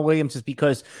with Jamal Williams is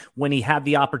because when he had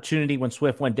the opportunity when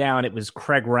Swift went down, it was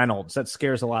Craig Reynolds. That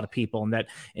scares a lot of people.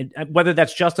 And whether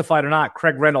that's justified or not,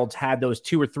 Craig Reynolds had those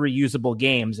 2 or 3 usable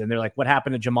games. And they're like, what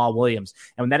happened to Jamal Williams?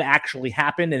 And when that actually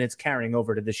happened, and it's carrying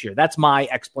over to this year. That's my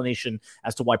explanation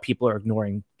as to why people are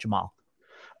ignoring Jamal.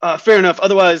 Fair enough.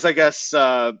 Otherwise, I guess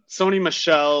Sony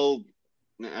Michel,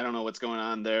 I don't know what's going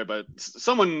on there, but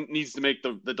someone needs to make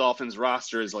the Dolphins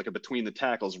roster as like a between the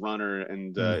tackles runner.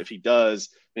 And if he does,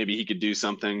 maybe he could do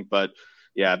something. But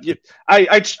yeah,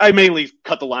 I mainly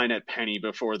cut the line at Penny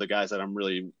before the guys that I'm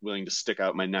really willing to stick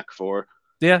out my neck for.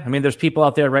 Yeah, I mean, there's people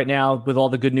out there right now with all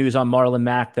the good news on Marlon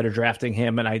Mack that are drafting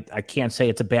him, and I can't say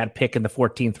it's a bad pick in the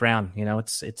 14th round. You know,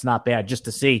 it's not bad just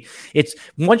to see. It's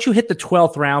once you hit the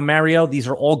 12th round, Mario, these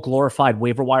are all glorified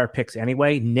waiver wire picks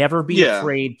anyway. Never be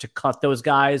afraid to cut those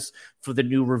guys for the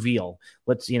new reveal.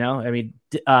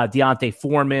 Deontay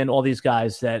Foreman, all these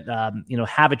guys that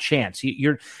have a chance.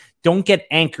 Don't get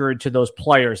anchored to those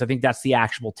players. I think that's the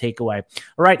actual takeaway.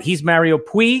 All right, he's Mario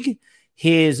Puig.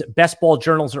 His best ball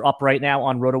journals are up right now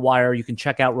on RotoWire. You can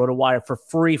check out RotoWire for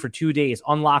free for 2 days.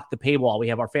 Unlock the paywall. We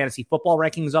have our fantasy football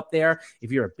rankings up there.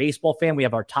 If you're a baseball fan, we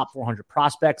have our top 400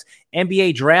 prospects,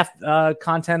 NBA draft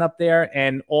content up there.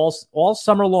 And all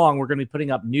summer long, we're going to be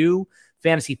putting up new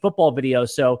fantasy football videos.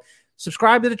 So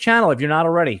subscribe to the channel if you're not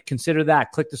already. Consider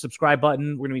that. Click the subscribe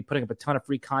button. We're going to be putting up a ton of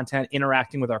free content,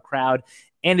 interacting with our crowd.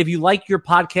 And if you like your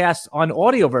podcast on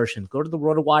audio version, go to the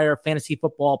RotoWire Fantasy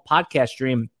Football podcast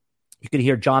stream. You can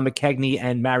hear John McKegney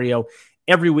and Mario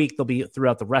every week. They'll be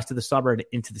throughout the rest of the summer and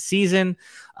into the season.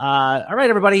 All right,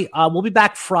 everybody. We'll be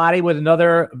back Friday with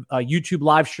another YouTube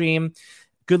live stream.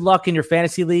 Good luck in your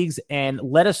fantasy leagues, and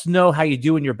let us know how you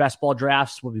do in your best ball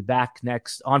drafts. We'll be back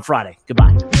next on Friday.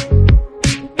 Goodbye.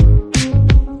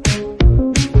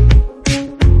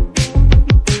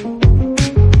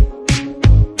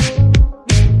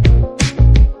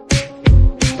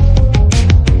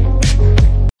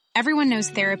 Everyone knows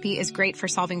therapy is great for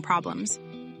solving problems,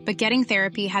 but getting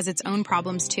therapy has its own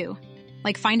problems too,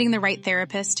 like finding the right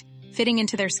therapist, fitting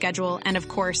into their schedule, and of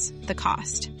course, the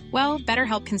cost. Well,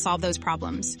 BetterHelp can solve those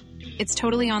problems. It's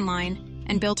totally online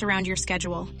and built around your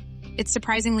schedule. It's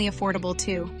surprisingly affordable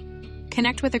too.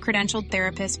 Connect with a credentialed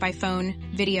therapist by phone,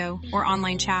 video, or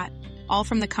online chat, all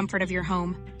from the comfort of your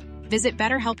home. Visit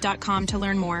BetterHelp.com to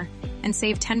learn more and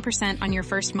save 10% on your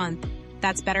first month.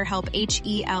 That's BetterHelp,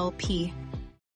 H-E-L-P.